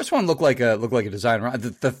one of those. The first one looked like a design run.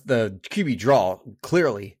 The QB draw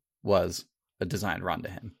clearly was a design run to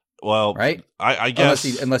him. Well, right? I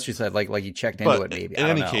guess unless you said like he checked into it, maybe. In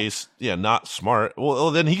any case, not smart.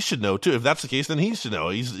 Well, then he should know too. If that's the case, then he should know.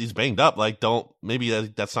 He's banged up. Like, maybe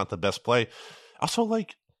that's not the best play. Also,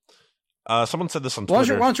 like, Someone said this on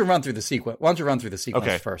Twitter. Why don't you run through the sequence? Why don't you run through the sequence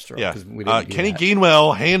Okay. first? Yeah. We didn't do Kenny that.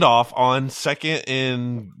 Gainwell handoff on 2nd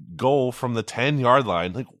and goal from the 10-yard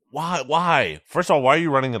line. Like, why? Why? First of all, why are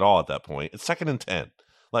you running at all at that point? It's 2nd and 10.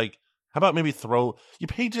 Like, how about maybe throw? You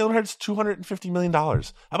paid Jalen Hurts $250 million. How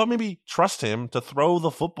about maybe trust him to throw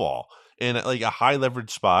the football in like a high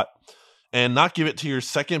leverage spot and not give it to your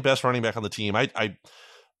second best running back on the team? A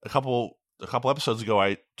couple episodes ago,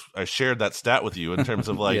 I shared that stat with you in terms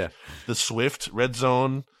of like the Swift red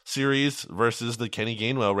zone series versus the Kenny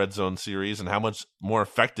Gainwell red zone series and how much more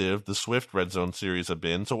effective the Swift red zone series have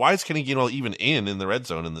been. So why is Kenny Gainwell even in the red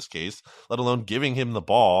zone in this case, let alone giving him the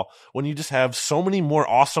ball when you just have so many more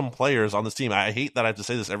awesome players on this team? I hate that I have to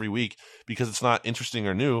say this every week because it's not interesting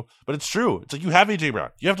or new, but it's true. It's like you have A.J. Brown,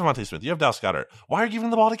 you have DeVonta Smith, you have Dallas Goedert. Why are you giving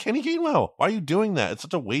the ball to Kenny Gainwell? Why are you doing that? It's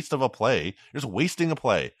such a waste of a play. You're just wasting a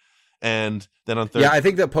play. And then on third, I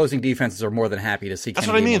think the opposing defenses are more than happy to see. That's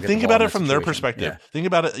Kenny what I mean. Gainwell Think about it from their perspective. Yeah. Think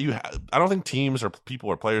about it. I don't think teams or people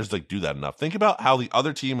or players like do that enough. Think about how the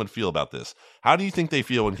other team would feel about this. How do you think they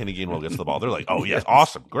feel when Kenny Gainwell gets the ball? They're like, "Oh yes,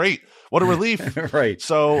 awesome, great, what a relief!" Right.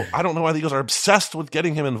 So I don't know why the Eagles are obsessed with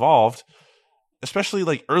getting him involved, especially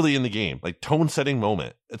like early in the game, like tone setting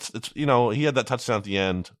moment. It's he had that touchdown at the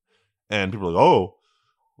end, and people are like, "Oh,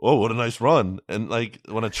 what a nice run," and like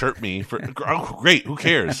want to chirp me for great. Who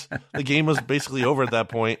cares? The game was basically over at that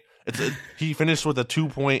point. He finished with a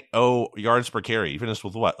 2.0 yards per carry. He finished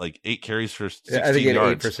with what, like 8 carries for 16 I think he had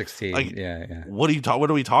yards. 8 for 16. Like, yeah. What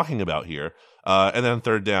are we talking about here? And then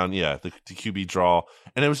third down, the QB draw,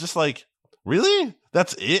 and it was just like, really?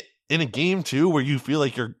 That's it in a game too, where you feel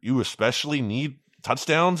like you especially need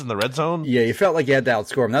touchdowns in the red zone? Yeah, you felt like you had to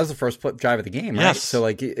outscore him. That was the first drive of the game, right? Yes. So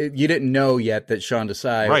like you didn't know yet that Sean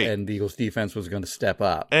Desai and the Eagles defense was going to step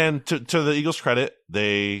up. And to the Eagles' credit,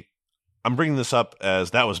 I'm bringing this up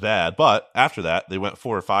as that was bad, but after that they went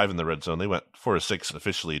 4 or 5 in the red zone. They went 4 or 6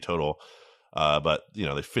 officially total. But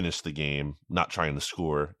they finished the game not trying to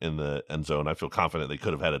score in the end zone. I feel confident they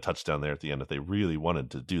could have had a touchdown there at the end if they really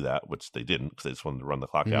wanted to do that, which they didn't because they just wanted to run the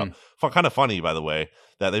clock out. Kind of funny, by the way,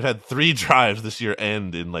 that they've had 3 drives this year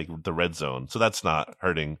end in like the red zone. So that's not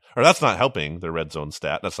hurting, or that's not helping their red zone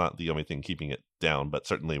stat. That's not the only thing keeping it down. But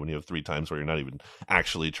certainly when you have 3 times where you're not even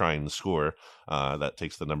actually trying to score, that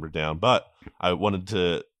takes the number down. But I wanted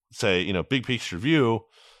to say, big picture view,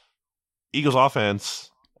 Eagles offense,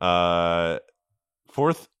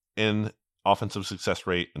 4th in offensive success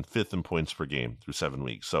rate and 5th in points per game through 7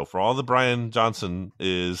 weeks. So for all the Brian Johnson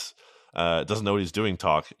doesn't know what he's doing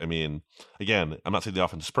talk, I mean, again, I'm not saying the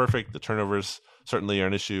offense is perfect. The turnovers certainly are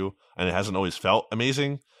an issue, and it hasn't always felt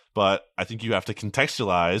amazing. But I think you have to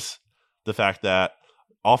contextualize the fact that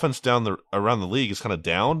offense around the league is kind of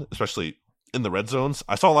down, especially in the red zones.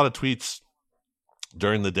 I saw a lot of tweets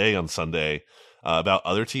during the day on Sunday about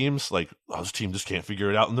other teams, like, this team just can't figure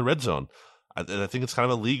it out in the red zone. I think it's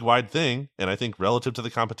kind of a league-wide thing, and I think relative to the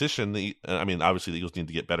competition, obviously the Eagles need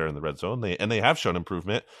to get better in the red zone, and they have shown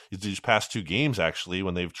improvement. These past 2 games, actually,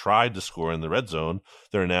 when they've tried to score in the red zone,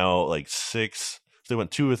 they're now like 6. They went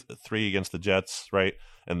 2 or 3 against the Jets, right?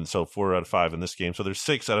 And so 4 out of 5 in this game. So there's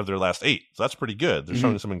 6 out of their last 8. So that's pretty good. They're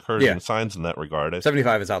showing some encouraging signs in that regard.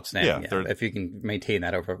 75 is outstanding. Yeah, if you can maintain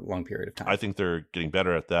that over a long period of time. I think they're getting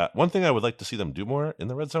better at that. One thing I would like to see them do more in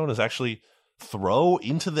the red zone is actually throw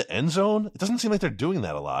into the end zone. It doesn't seem like they're doing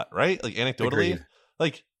that a lot, right? Like anecdotally, Agreed.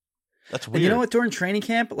 Like that's weird. And you know what? During training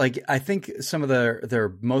camp, like I think some of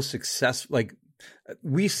their most successful, like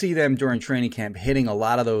we see them during training camp hitting a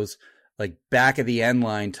lot of those like back of the end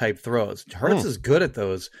line type throws. Hurts is good at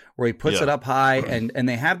those where he puts it up high, and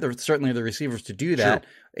they have certainly the receivers to do that.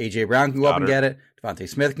 Sure. AJ Brown can go up and get it. DeVonta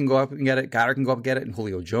Smith can go up and get it. Goddard can go up and get it, and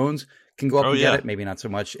Julio Jones can go up and get it. Maybe not so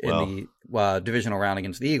much in the divisional round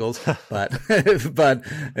against the Eagles, but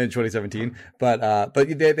in 2017. But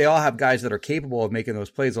they all have guys that are capable of making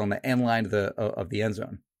those plays on the end line of the end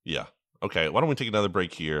zone. Yeah. Okay. Why don't we take another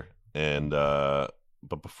break here? And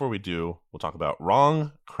but before we do, we'll talk about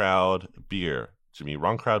Wrong Crowd Beer. Jimmy,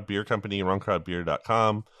 Wrong Crowd Beer Company,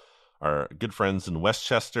 wrongcrowdbeer.com. Our good friends in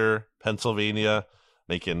Westchester, Pennsylvania,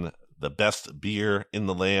 making the best beer in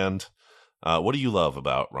the land. What do you love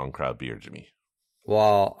about Wrong Crowd Beer, Jimmy?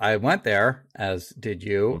 Well, I went there, as did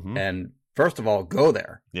you, and first of all, go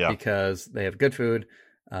there because they have good food.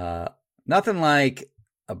 Nothing like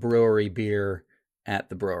a brewery beer at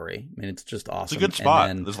the brewery. I mean, it's just awesome. It's a good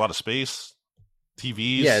spot. There's a lot of space,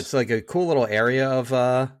 TVs. Yeah, it's like a cool little area of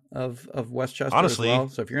Westchester. Honestly, as well.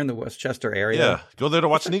 So if you're in the Westchester area, go there to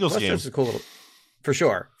watch an Eagles game. It's a cool little, for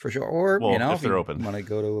sure. Or if they're open, want to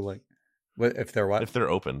go to like. If they're what? If they're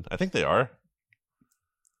open. I think they are.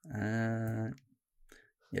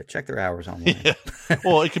 Yeah, check their hours online. Yeah.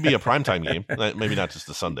 Well, it could be a primetime game, maybe not just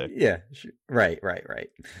a Sunday. Yeah, right.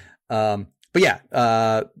 But yeah,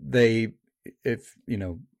 if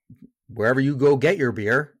wherever you go get your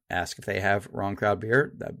beer, ask if they have Wrong Crowd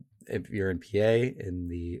beer. If you're in PA, in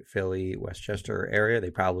the Philly, Westchester area, they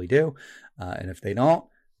probably do. And if they don't,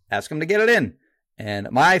 ask them to get it in. And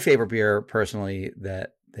my favorite beer, personally,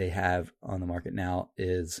 that they have on the market now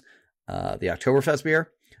is the Oktoberfest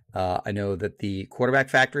beer. I know that the Quarterback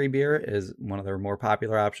Factory beer is one of their more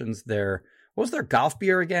popular options. What was their golf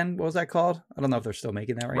beer again? What was that called? I don't know if they're still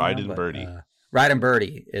making that right now. Ride and Birdie. Ride and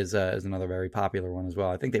Birdie is another very popular one as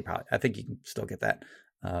well. I think you can still get that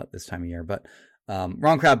this time of year. But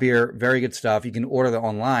Wrong Crowd beer, very good stuff. You can order them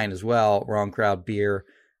online as well.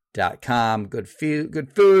 WrongCrowdBeer.com. Good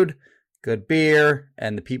food, good beer,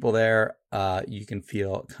 and the people there. You can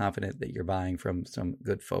feel confident that you're buying from some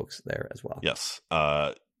good folks there as well. Yes.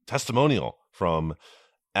 Testimonial from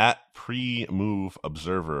 @PreMove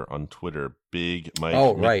Observer on Twitter. Big Mike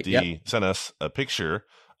McD sent us a picture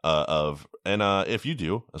of, and if you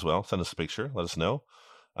do as well, send us a picture. Let us know.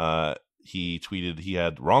 He tweeted he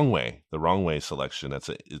had the Wrong Way selection. It's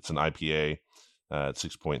an IPA at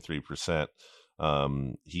 6.3%.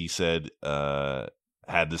 He said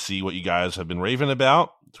had to see what you guys have been raving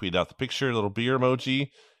about. Tweeted out the picture, little beer emoji.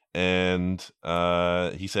 And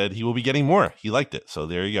he said he will be getting more. He liked it. So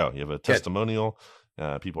there you go. You have a testimonial.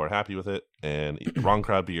 People are happy with it. And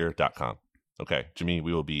wrongcrowdbeer.com. Okay, Jimmy,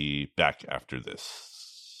 we will be back after this.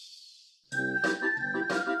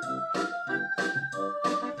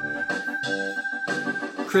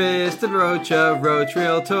 Kristen Rocha, Roach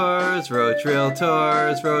Realtors, Roach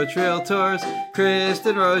Realtors, Roach Realtors.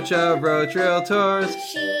 Kristen Rocha, Roach Realtors.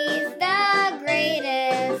 She's the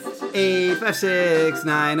greatest.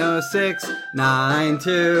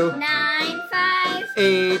 856-906-9295.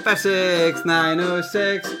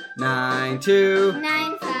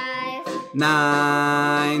 856-906-9295.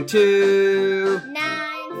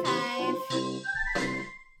 9295.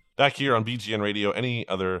 Back here on BGN Radio. Any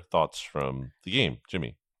other thoughts from the game,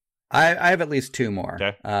 Jimmy? I have at least two more.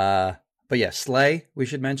 Okay. But yeah, Slay, we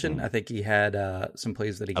should mention. I think he had some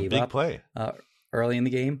plays that he gave up. A big play. Early in the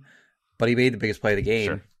game. But he made the biggest play of the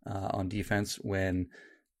game on defense when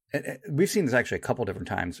we've seen this actually a couple different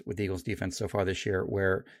times with the Eagles defense so far this year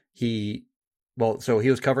where he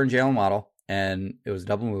was covering Jalen Waddle and it was a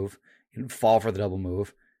double move. He didn't fall for the double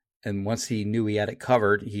move. And once he knew he had it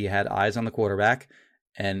covered, he had eyes on the quarterback.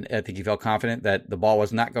 And I think he felt confident that the ball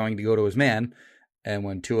was not going to go to his man. And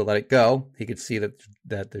when Tua let it go, he could see that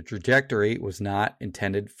the trajectory was not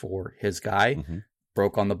intended for his guy. Mm-hmm.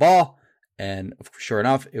 Broke on the ball, and sure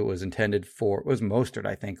enough, it was intended for. It was Mostert,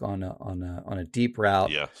 I think, on a deep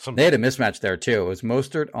route. Yeah, they had a mismatch there too. It was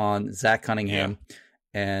Mostert on Zach Cunningham,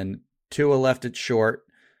 and Tua left it short.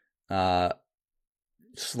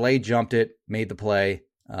 Slay jumped it, made the play,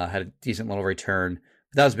 had a decent little return.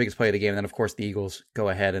 But that was the biggest play of the game. And then, of course, the Eagles go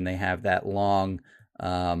ahead and they have that long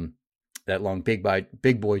big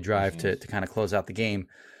boy drive to kind of close out the game.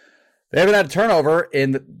 They haven't had a turnover they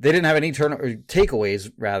didn't have any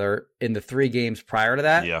takeaways rather in the 3 games prior to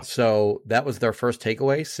that. Yeah. So that was their first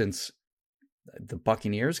takeaway since the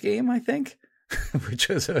Buccaneers game, I think, which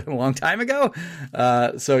was a long time ago.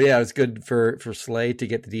 So yeah, it was good for Slay to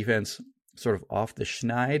get the defense sort of off the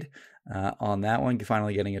schneid on that one,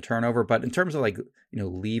 finally getting a turnover. But in terms of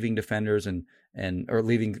leaving defenders or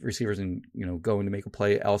leaving receivers and going to make a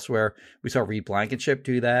play elsewhere, we saw Reed Blankenship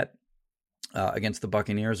do that against the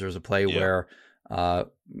Buccaneers. There was a play where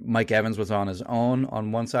Mike Evans was on his own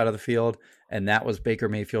on one side of the field, and that was Baker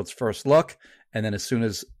Mayfield's first look. And then as soon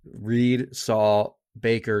as Reed saw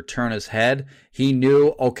Baker turn his head, he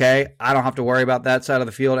knew, okay, I don't have to worry about that side of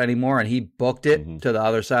the field anymore, and he booked it to the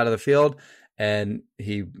other side of the field. And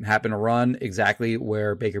he happened to run exactly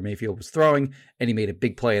where Baker Mayfield was throwing, and he made a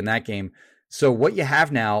big play in that game. So what you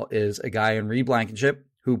have now is a guy in Reed Blankenship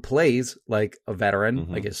who plays like a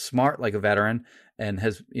veteran, like is smart like a veteran, and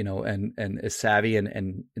has and is savvy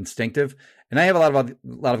and instinctive. And I have a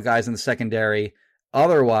lot of guys in the secondary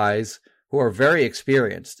otherwise who are very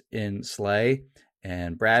experienced in Slay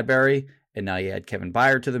and Bradbury, and now you add Kevin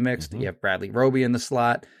Byard to the mix. You have Bradley Roby in the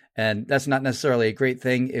slot, and that's not necessarily a great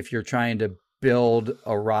thing if you're trying to build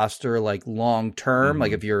a roster like long term,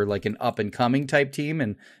 like if you're like an up and coming type team,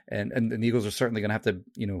 and the Eagles are certainly going to have to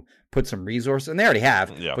put some resources, and they already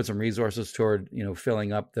have put some resources toward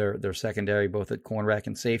filling up their secondary both at cornerback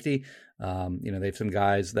and safety. They have some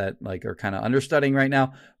guys that like are kind of understudying right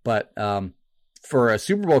now, but for a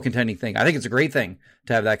Super Bowl contending thing, I think it's a great thing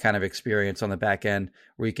to have that kind of experience on the back end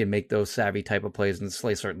where you can make those savvy type of plays. And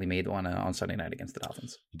Slay certainly made one on Sunday night against the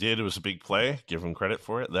Dolphins. He did. It was a big play. Give him credit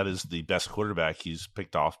for it. That is the best quarterback he's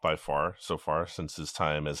picked off by far so far since his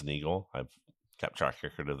time as an Eagle. I've kept track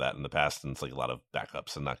record of that in the past, and it's like a lot of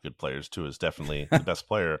backups and not good players too. Is definitely the best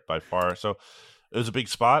player by far. So it was a big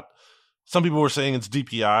spot. Some people were saying it's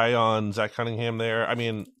DPI on Zach Cunningham there. I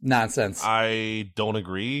mean, nonsense. I don't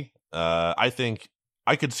agree. I think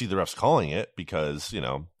I could see the refs calling it because,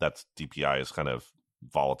 that's DPI is kind of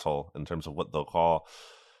volatile in terms of what they'll call.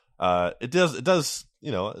 It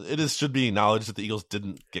should be acknowledged that the Eagles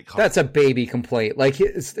didn't get caught. That's a baby complaint. Like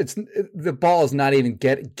it's the ball is not even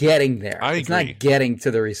getting there. It's not getting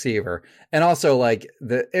to the receiver. And also, like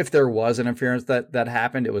if there was an interference that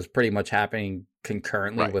happened, it was pretty much happening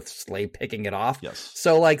concurrently with Slay picking it off. Yes.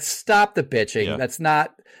 So like, stop the bitching. Yeah.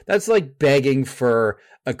 That's like begging for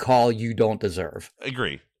a call you don't deserve.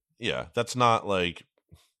 Agree. Yeah, that's not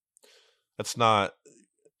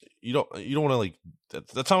you don't want to like.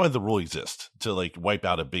 That's not why the rule exists, to like wipe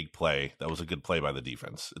out a big play that was a good play by the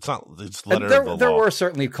defense. It's not. It's letter of the law. There were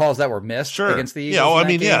certainly calls that were missed against the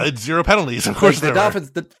Eagles. Yeah, it's 0 penalties. Of course, the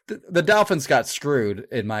Dolphins. The Dolphins got screwed,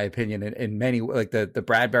 in my opinion, in many, like the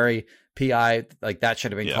Bradbury PI, like that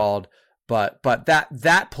should have been called. But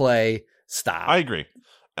that play stopped. I agree.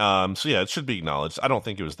 It should be acknowledged. I don't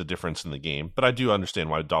think it was the difference in the game, but I do understand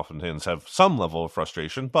why Dolphin fans have some level of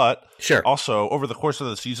frustration. But also, over the course of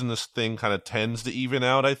the season, this thing kind of tends to even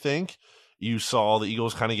out, I think. You saw the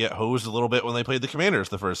Eagles kind of get hosed a little bit when they played the Commanders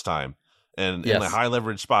the first time and in a high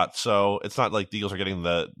leverage spot. So it's not like the Eagles are getting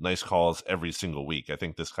the nice calls every single week. I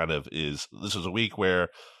think this is a week where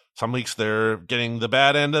some weeks they're getting the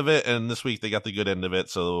bad end of it, and this week they got the good end of it.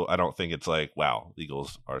 So I don't think it's like, wow, the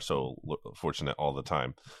Eagles are so fortunate all the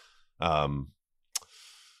time.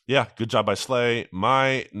 Good job by Slay.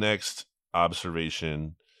 My next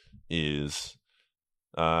observation is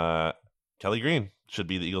Kelly Green should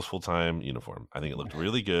be the Eagles' full-time uniform. I think it looked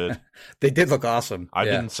really good. They did look awesome.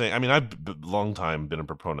 I've long time been a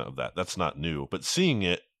proponent of that. That's not new, but seeing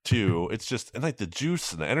it too, it's just, and like the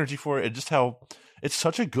juice and the energy for it, and just how it's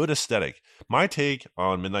such a good aesthetic. My take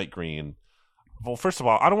on Midnight Green. Well, first of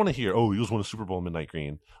all, I don't want to hear, Eagles won a Super Bowl in Midnight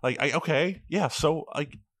Green. But I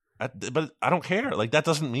don't care. Like that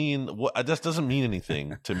doesn't mean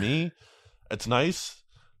anything to me. It's nice,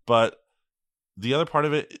 but the other part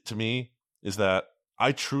of it to me is that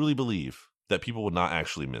I truly believe that people would not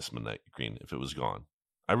actually miss Midnight Green if it was gone.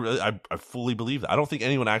 I fully believe that. I don't think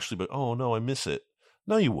anyone actually, but oh no, I miss it.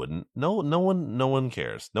 No, you wouldn't. No one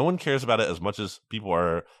cares. No one cares about it as much as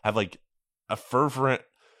people have like a fervent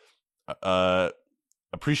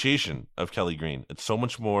appreciation of Kelly Green. It's so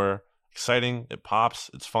much more exciting. It pops.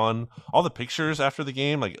 It's fun. All the pictures after the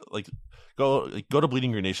game, go to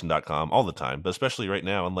bleedinggreennation.com all the time, but especially right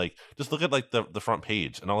now, and like just look at like the front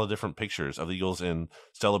page and all the different pictures of the Eagles in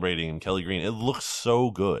celebrating Kelly Green. It looks so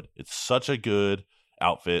good. It's such a good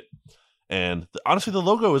outfit. And honestly, the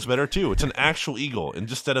logo is better too. It's an actual eagle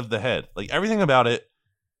instead of the head. Like everything about it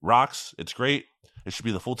rocks. It's great. It should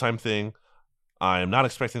be the full-time thing. I am not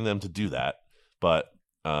expecting them to do that, but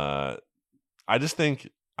I just think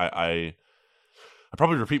I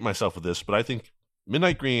probably repeat myself with this, but I think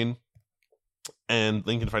Midnight Green and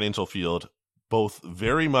Lincoln Financial Field both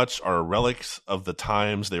very much are relics of the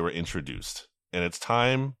times they were introduced. And it's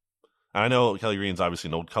time. I know Kelly Green's obviously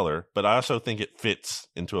an old color, but I also think it fits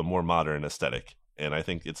into a more modern aesthetic. And I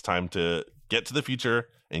think it's time to get to the future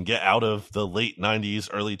and get out of the late 90s,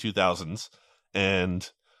 early 2000s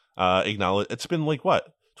and acknowledge it's been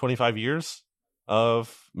 25 years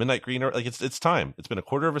of Midnight Green. Like it's time. It's been a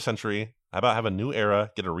quarter of a century. How about have a new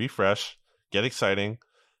era, get a refresh, get exciting.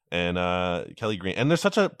 And Kelly Green, and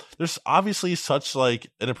there's obviously such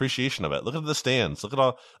like an appreciation of it. Look at the stands. Look at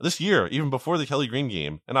all this year, even before the Kelly Green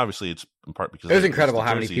game, and obviously it's in part because it was incredible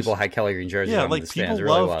how many people had Kelly Green jerseys. Yeah, on like the stands.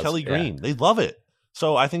 people It love really Kelly Green. They love it.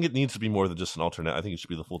 So I think it needs to be more than just an alternate. I think it should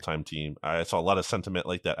be the full time team. I saw a lot of sentiment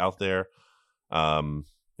like that out there.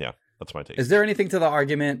 That's my take. Is there anything to the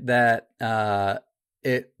argument that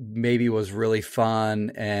it maybe was really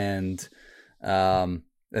fun and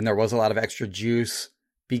there was a lot of extra juice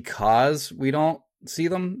because we don't see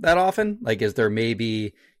them that often? Like, is there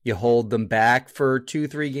maybe you hold them back for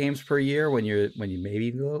 2-3 games per year when you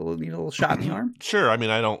maybe need a little shot in the arm? Sure. I mean,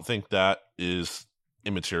 I don't think that is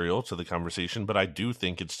immaterial to the conversation, but I do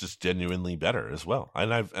think it's just genuinely better as well.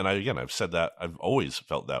 And I've said that. I've always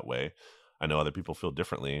felt that way. I know other people feel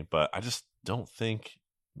differently, but I just don't think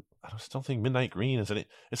Midnight Green is any.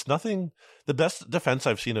 It's nothing. The best defense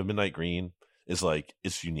I've seen of Midnight Green is like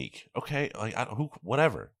it's unique. Okay, like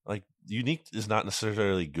whatever. Like unique is not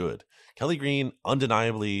necessarily good. Kelly Green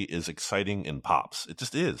undeniably is exciting and pops. It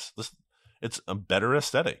just is. It's a better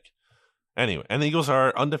aesthetic. Anyway, and the Eagles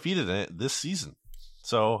are undefeated in it this season.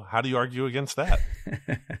 So how do you argue against that?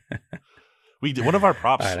 We did one of our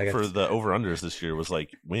props for the over-unders this year was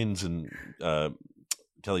like wins in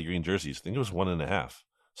Kelly Green jerseys. I think it was 1.5.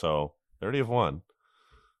 So they already have won.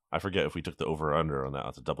 I forget if we took the over or under on that. I'll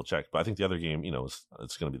have to double check. But I think the other game,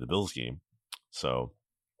 it's going to be the Bills game. So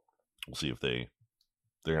we'll see if they're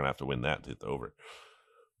going to have to win that to hit the over.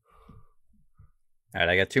 All right,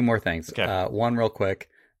 I got two more things. Okay. One real quick.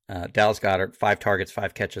 Dallas Goedert, 5 targets,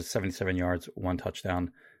 5 catches, 77 yards, 1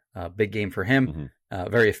 touchdown. Big game for him. Mm-hmm.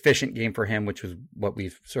 Very efficient game for him, which was what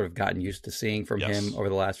we've sort of gotten used to seeing from him over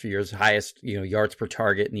the last few years. Highest, yards per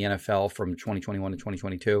target in the NFL from 2021 to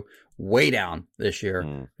 2022. Way down this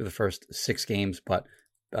year for the first 6 games, but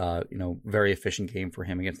very efficient game for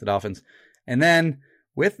him against the Dolphins. And then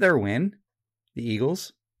with their win, the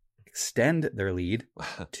Eagles extend their lead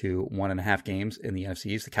to 1.5 games in the NFC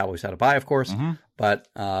East. The Cowboys had a bye, of course, but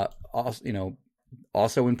also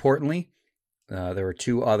importantly, there were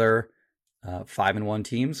 2 other 5-1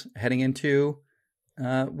 teams heading into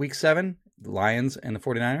Week 7: the Lions and the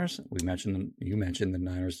 49ers. You mentioned the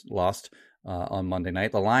Niners lost on Monday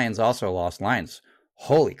night. The Lions also lost. Lions,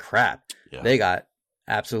 holy crap! Yeah. They got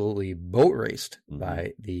absolutely boat raced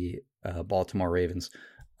by the Baltimore Ravens.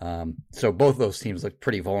 So both those teams look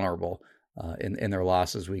pretty vulnerable in their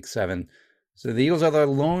losses Week 7. So the Eagles are the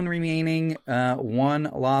lone remaining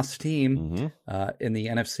 1-loss team in the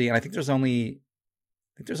NFC, and I think there's only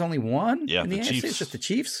one in the NFC. Chiefs. It's just the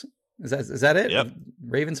Chiefs. Is that it? Yep.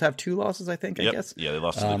 Ravens have 2 losses, I think. I guess. Yeah, they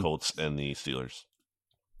lost to the Colts and the Steelers.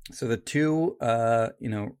 So the 2,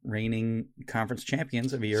 reigning conference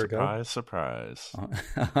champions of a year ago, surprise,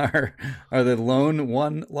 are the lone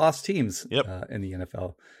 1-loss teams in the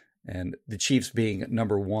NFL, and the Chiefs being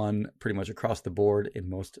number 1 pretty much across the board in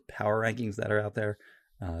most power rankings that are out there.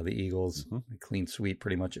 The Eagles, a clean sweep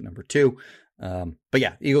pretty much at number 2. But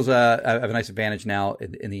yeah, Eagles have a nice advantage now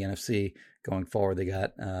in the NFC going forward. They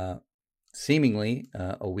got seemingly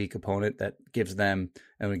a weak opponent that gives them,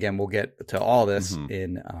 and again, we'll get to all this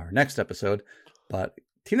in our next episode, but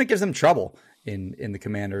team that gives them trouble in the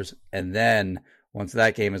Commanders. And then once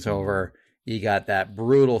that game is over, you got that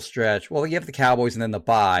brutal stretch. Well, you have the Cowboys and then the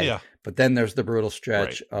bye, but then there's the brutal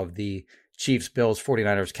stretch of the Chiefs, Bills,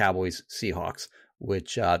 49ers, Cowboys, Seahawks,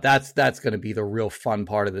 which that's going to be the real fun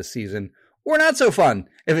part of this season, or not so fun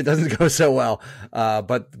if it doesn't go so well.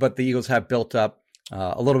 But the Eagles have built up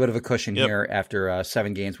a little bit of a cushion here after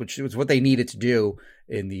 7 games, which was what they needed to do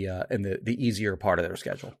in the easier part of their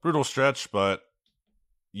schedule. Brutal stretch, but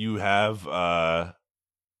you have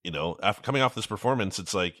after coming off this performance,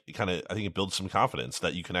 it's like I think it builds some confidence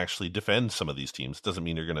that you can actually defend some of these teams. It doesn't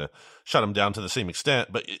mean you're going to shut them down to the same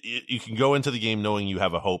extent, but you can go into the game knowing you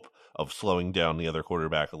have a hope of slowing down the other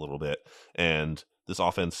quarterback a little bit. And this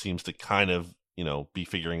offense seems to kind of, be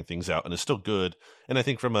figuring things out, and it's still good. And I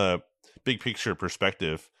think from a big picture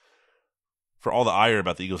perspective, for all the ire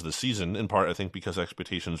about the Eagles this season, in part, I think because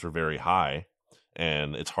expectations were very high,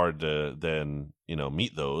 and it's hard to then,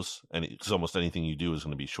 meet those. And because almost anything you do is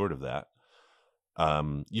going to be short of that.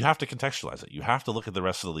 You have to contextualize it. You have to look at the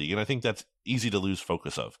rest of the league. And I think that's easy to lose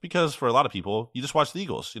focus of, because for a lot of people, you just watch the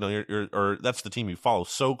Eagles, or that's the team you follow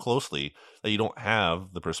so closely that you don't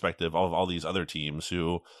have the perspective of all these other teams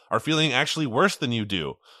who are feeling actually worse than you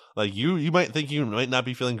do. Like you might think you might not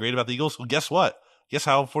be feeling great about the Eagles. Well, guess what? Guess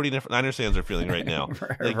how 49ers fans are feeling right now.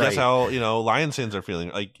 Guess how, Lions fans are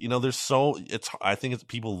feeling. I think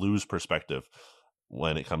people lose perspective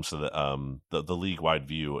when it comes to the league-wide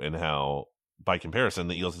view, and how, by comparison,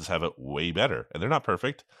 the Eagles just have it way better. And they're not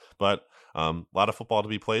perfect, but a lot of football to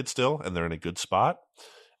be played still, and they're in a good spot.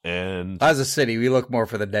 And as a city, we look more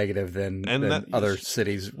for the negative than other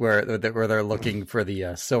cities where they're looking for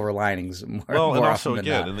the silver linings more often than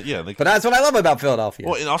not. But that's what I love about Philadelphia.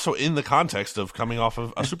 Well, and also in the context of coming off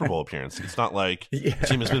of a Super Bowl appearance, it's not like the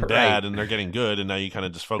team has been bad and they're getting good, and now you kind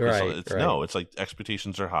of just focus on it. No, it's like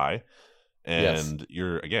expectations are high, and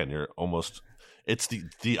you're almost. It's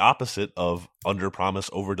the opposite of under promise,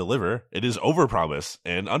 over deliver. It is over promise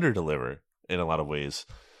and under deliver in a lot of ways.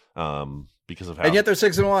 Because of how, and yet they're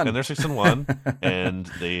 6-1, and they're 6-1, and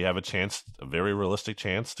they have a very realistic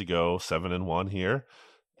chance to go 7-1 here,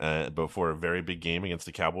 before a very big game against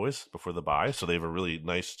the Cowboys before the bye. So they have a really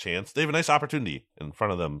nice chance. They have a nice opportunity in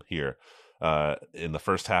front of them here, in the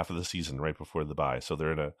first half of the season, right before the bye. So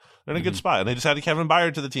they're in a good spot, and they just added Kevin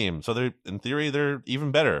Byard to the team. So in theory, they're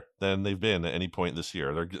even better than they've been at any point this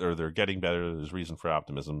year. They're getting better. There's reason for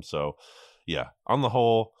optimism. So yeah, on the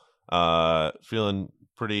whole, feeling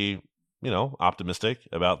pretty, optimistic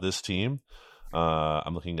about this team.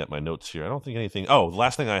 I'm looking at my notes here. I don't think anything. Oh, the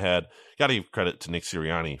last thing I had, got to give credit to Nick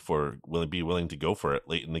Sirianni for willing to go for it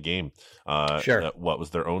late in the game. Sure. What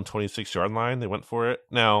was their own 26-yard line? They went for it.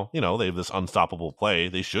 Now, they have this unstoppable play.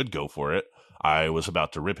 They should go for it. I was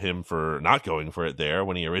about to rip him for not going for it there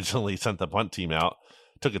when he originally sent the punt team out,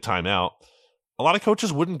 took a timeout. A lot of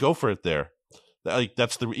coaches wouldn't go for it there.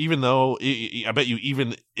 Even though I bet you,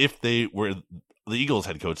 even if they were the Eagles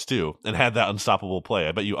head coach too and had that unstoppable play,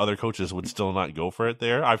 I bet you other coaches would still not go for it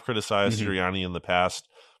there. I've criticized Sirianni in the past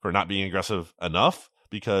for not being aggressive enough,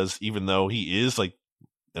 because even though he is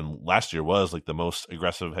and last year was the most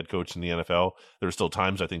aggressive head coach in the NFL, there were still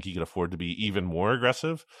times I think he could afford to be even more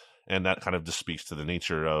aggressive. And that kind of just speaks to the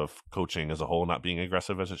nature of coaching as a whole, not being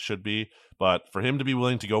aggressive as it should be. But for him to be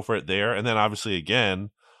willing to go for it there, and then obviously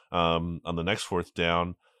again on the next fourth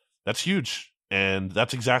down, that's huge. And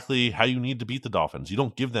that's exactly how you need to beat the Dolphins. You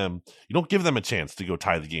don't give them a chance to go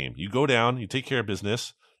tie the game. You go down, you take care of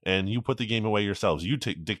business, and you put the game away yourselves. You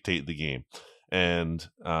dictate the game. And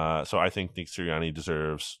so I think Nick Sirianni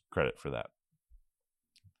deserves credit for that.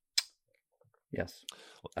 Yes.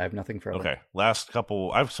 I have nothing further. Okay. Last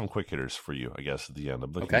couple. I have some quick hitters for you, I guess, at the end.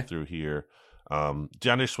 I'm looking through here.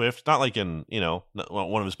 DeAndre Swift, not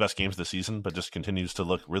one of his best games of the season, but just continues to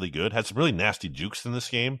look really good. Had some really nasty jukes in this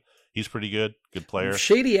game. He's pretty good. Good player.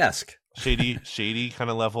 Shady-esque. Shady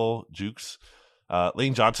kind of level jukes.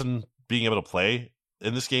 Lane Johnson being able to play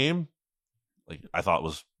in this game, I thought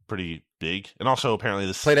was pretty big. And also apparently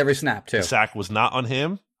this played every snap too. The sack was not on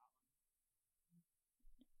him.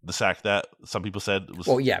 The sack that some people said was...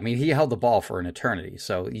 Well, yeah, I mean, he held the ball for an eternity,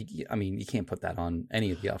 so, you can't put that on any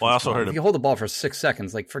of the offense. Well, I also heard... If you hold the ball for 6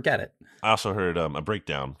 seconds, forget it. I also heard a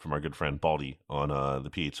breakdown from our good friend Baldy on the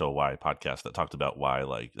PHOY podcast that talked about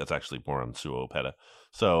why, that's actually more on Sua Opeta.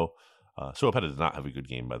 So, Sua Opeta did not have a good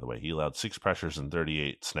game, by the way. He allowed 6 pressures and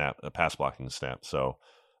 38 pass blocking snaps. So,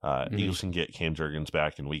 Eagles can get Cam Jurgens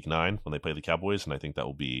back in Week 9 when they play the Cowboys, and I think that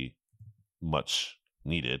will be much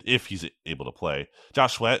needed if he's able to play.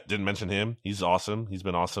 Josh Sweat, didn't mention him. He's awesome. He's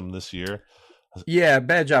been awesome this year. Yeah,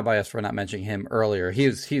 bad job by us for not mentioning him earlier.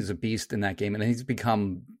 He's a beast in that game, and he's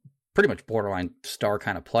become pretty much borderline star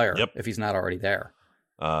kind of player if he's not already there.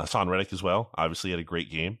 Son Reddick as well. Obviously had a great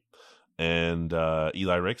game. And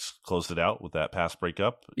Eli Ricks closed it out with that pass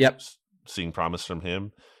breakup. Yep. Seeing promise from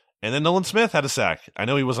him. And then Nolan Smith had a sack. I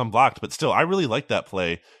know he was unblocked, but still, I really like that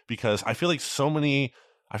play because I feel like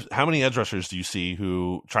how many edge rushers do you see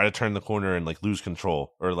who try to turn the corner and lose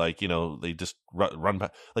control, or they just run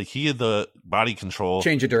back? He had the body control,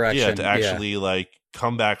 change of direction, to actually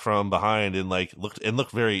come back from behind and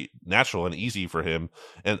look very natural and easy for him.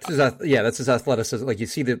 And that's his athleticism. You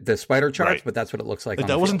see the spider charts, right. But that's what it looks like.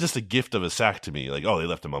 That wasn't just a gift of a sack to me. They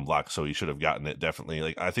left him unblocked, so he should have gotten it.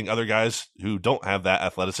 Definitely. I think other guys who don't have that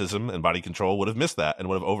athleticism and body control would have missed that and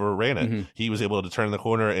would have overran it. Mm-hmm. He was able to turn the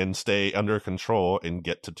corner and stay under control and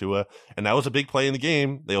get to Tua, and that was a big play in the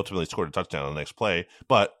game. They ultimately scored a touchdown on the next play,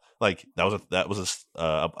 but that was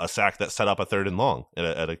a sack that set up a 3rd and long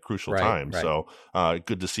at a crucial time. Right. So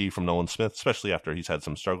good to see from Nolan Smith, especially after he's had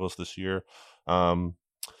some struggles this year.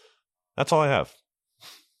 That's all I have.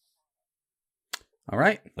 All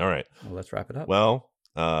right. Well, let's wrap it up. Well,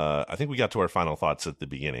 I think we got to our final thoughts at the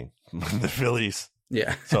beginning. The Phillies.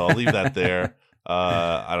 Yeah. So I'll leave that there.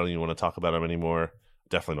 I don't even want to talk about them anymore.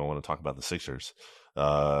 Definitely don't want to talk about the Sixers.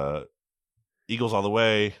 Eagles all the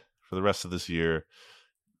way for the rest of this year.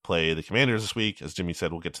 Play the Commanders this week. As Jimmy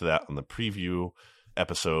said, we'll get to that on the preview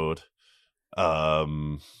episode.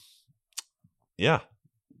 Follow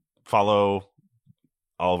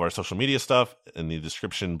all of our social media stuff in the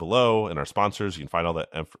description below, and our sponsors. You can find all that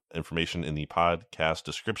information in the podcast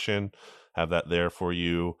description. Have that there for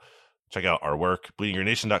you. Check out our work.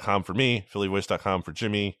 BleedingYourNation.com for me. PhillyVoice.com for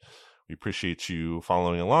Jimmy. We appreciate you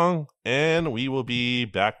following along, and we will be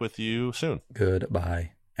back with you soon.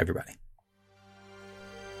 Goodbye, everybody.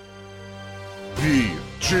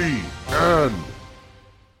 BGN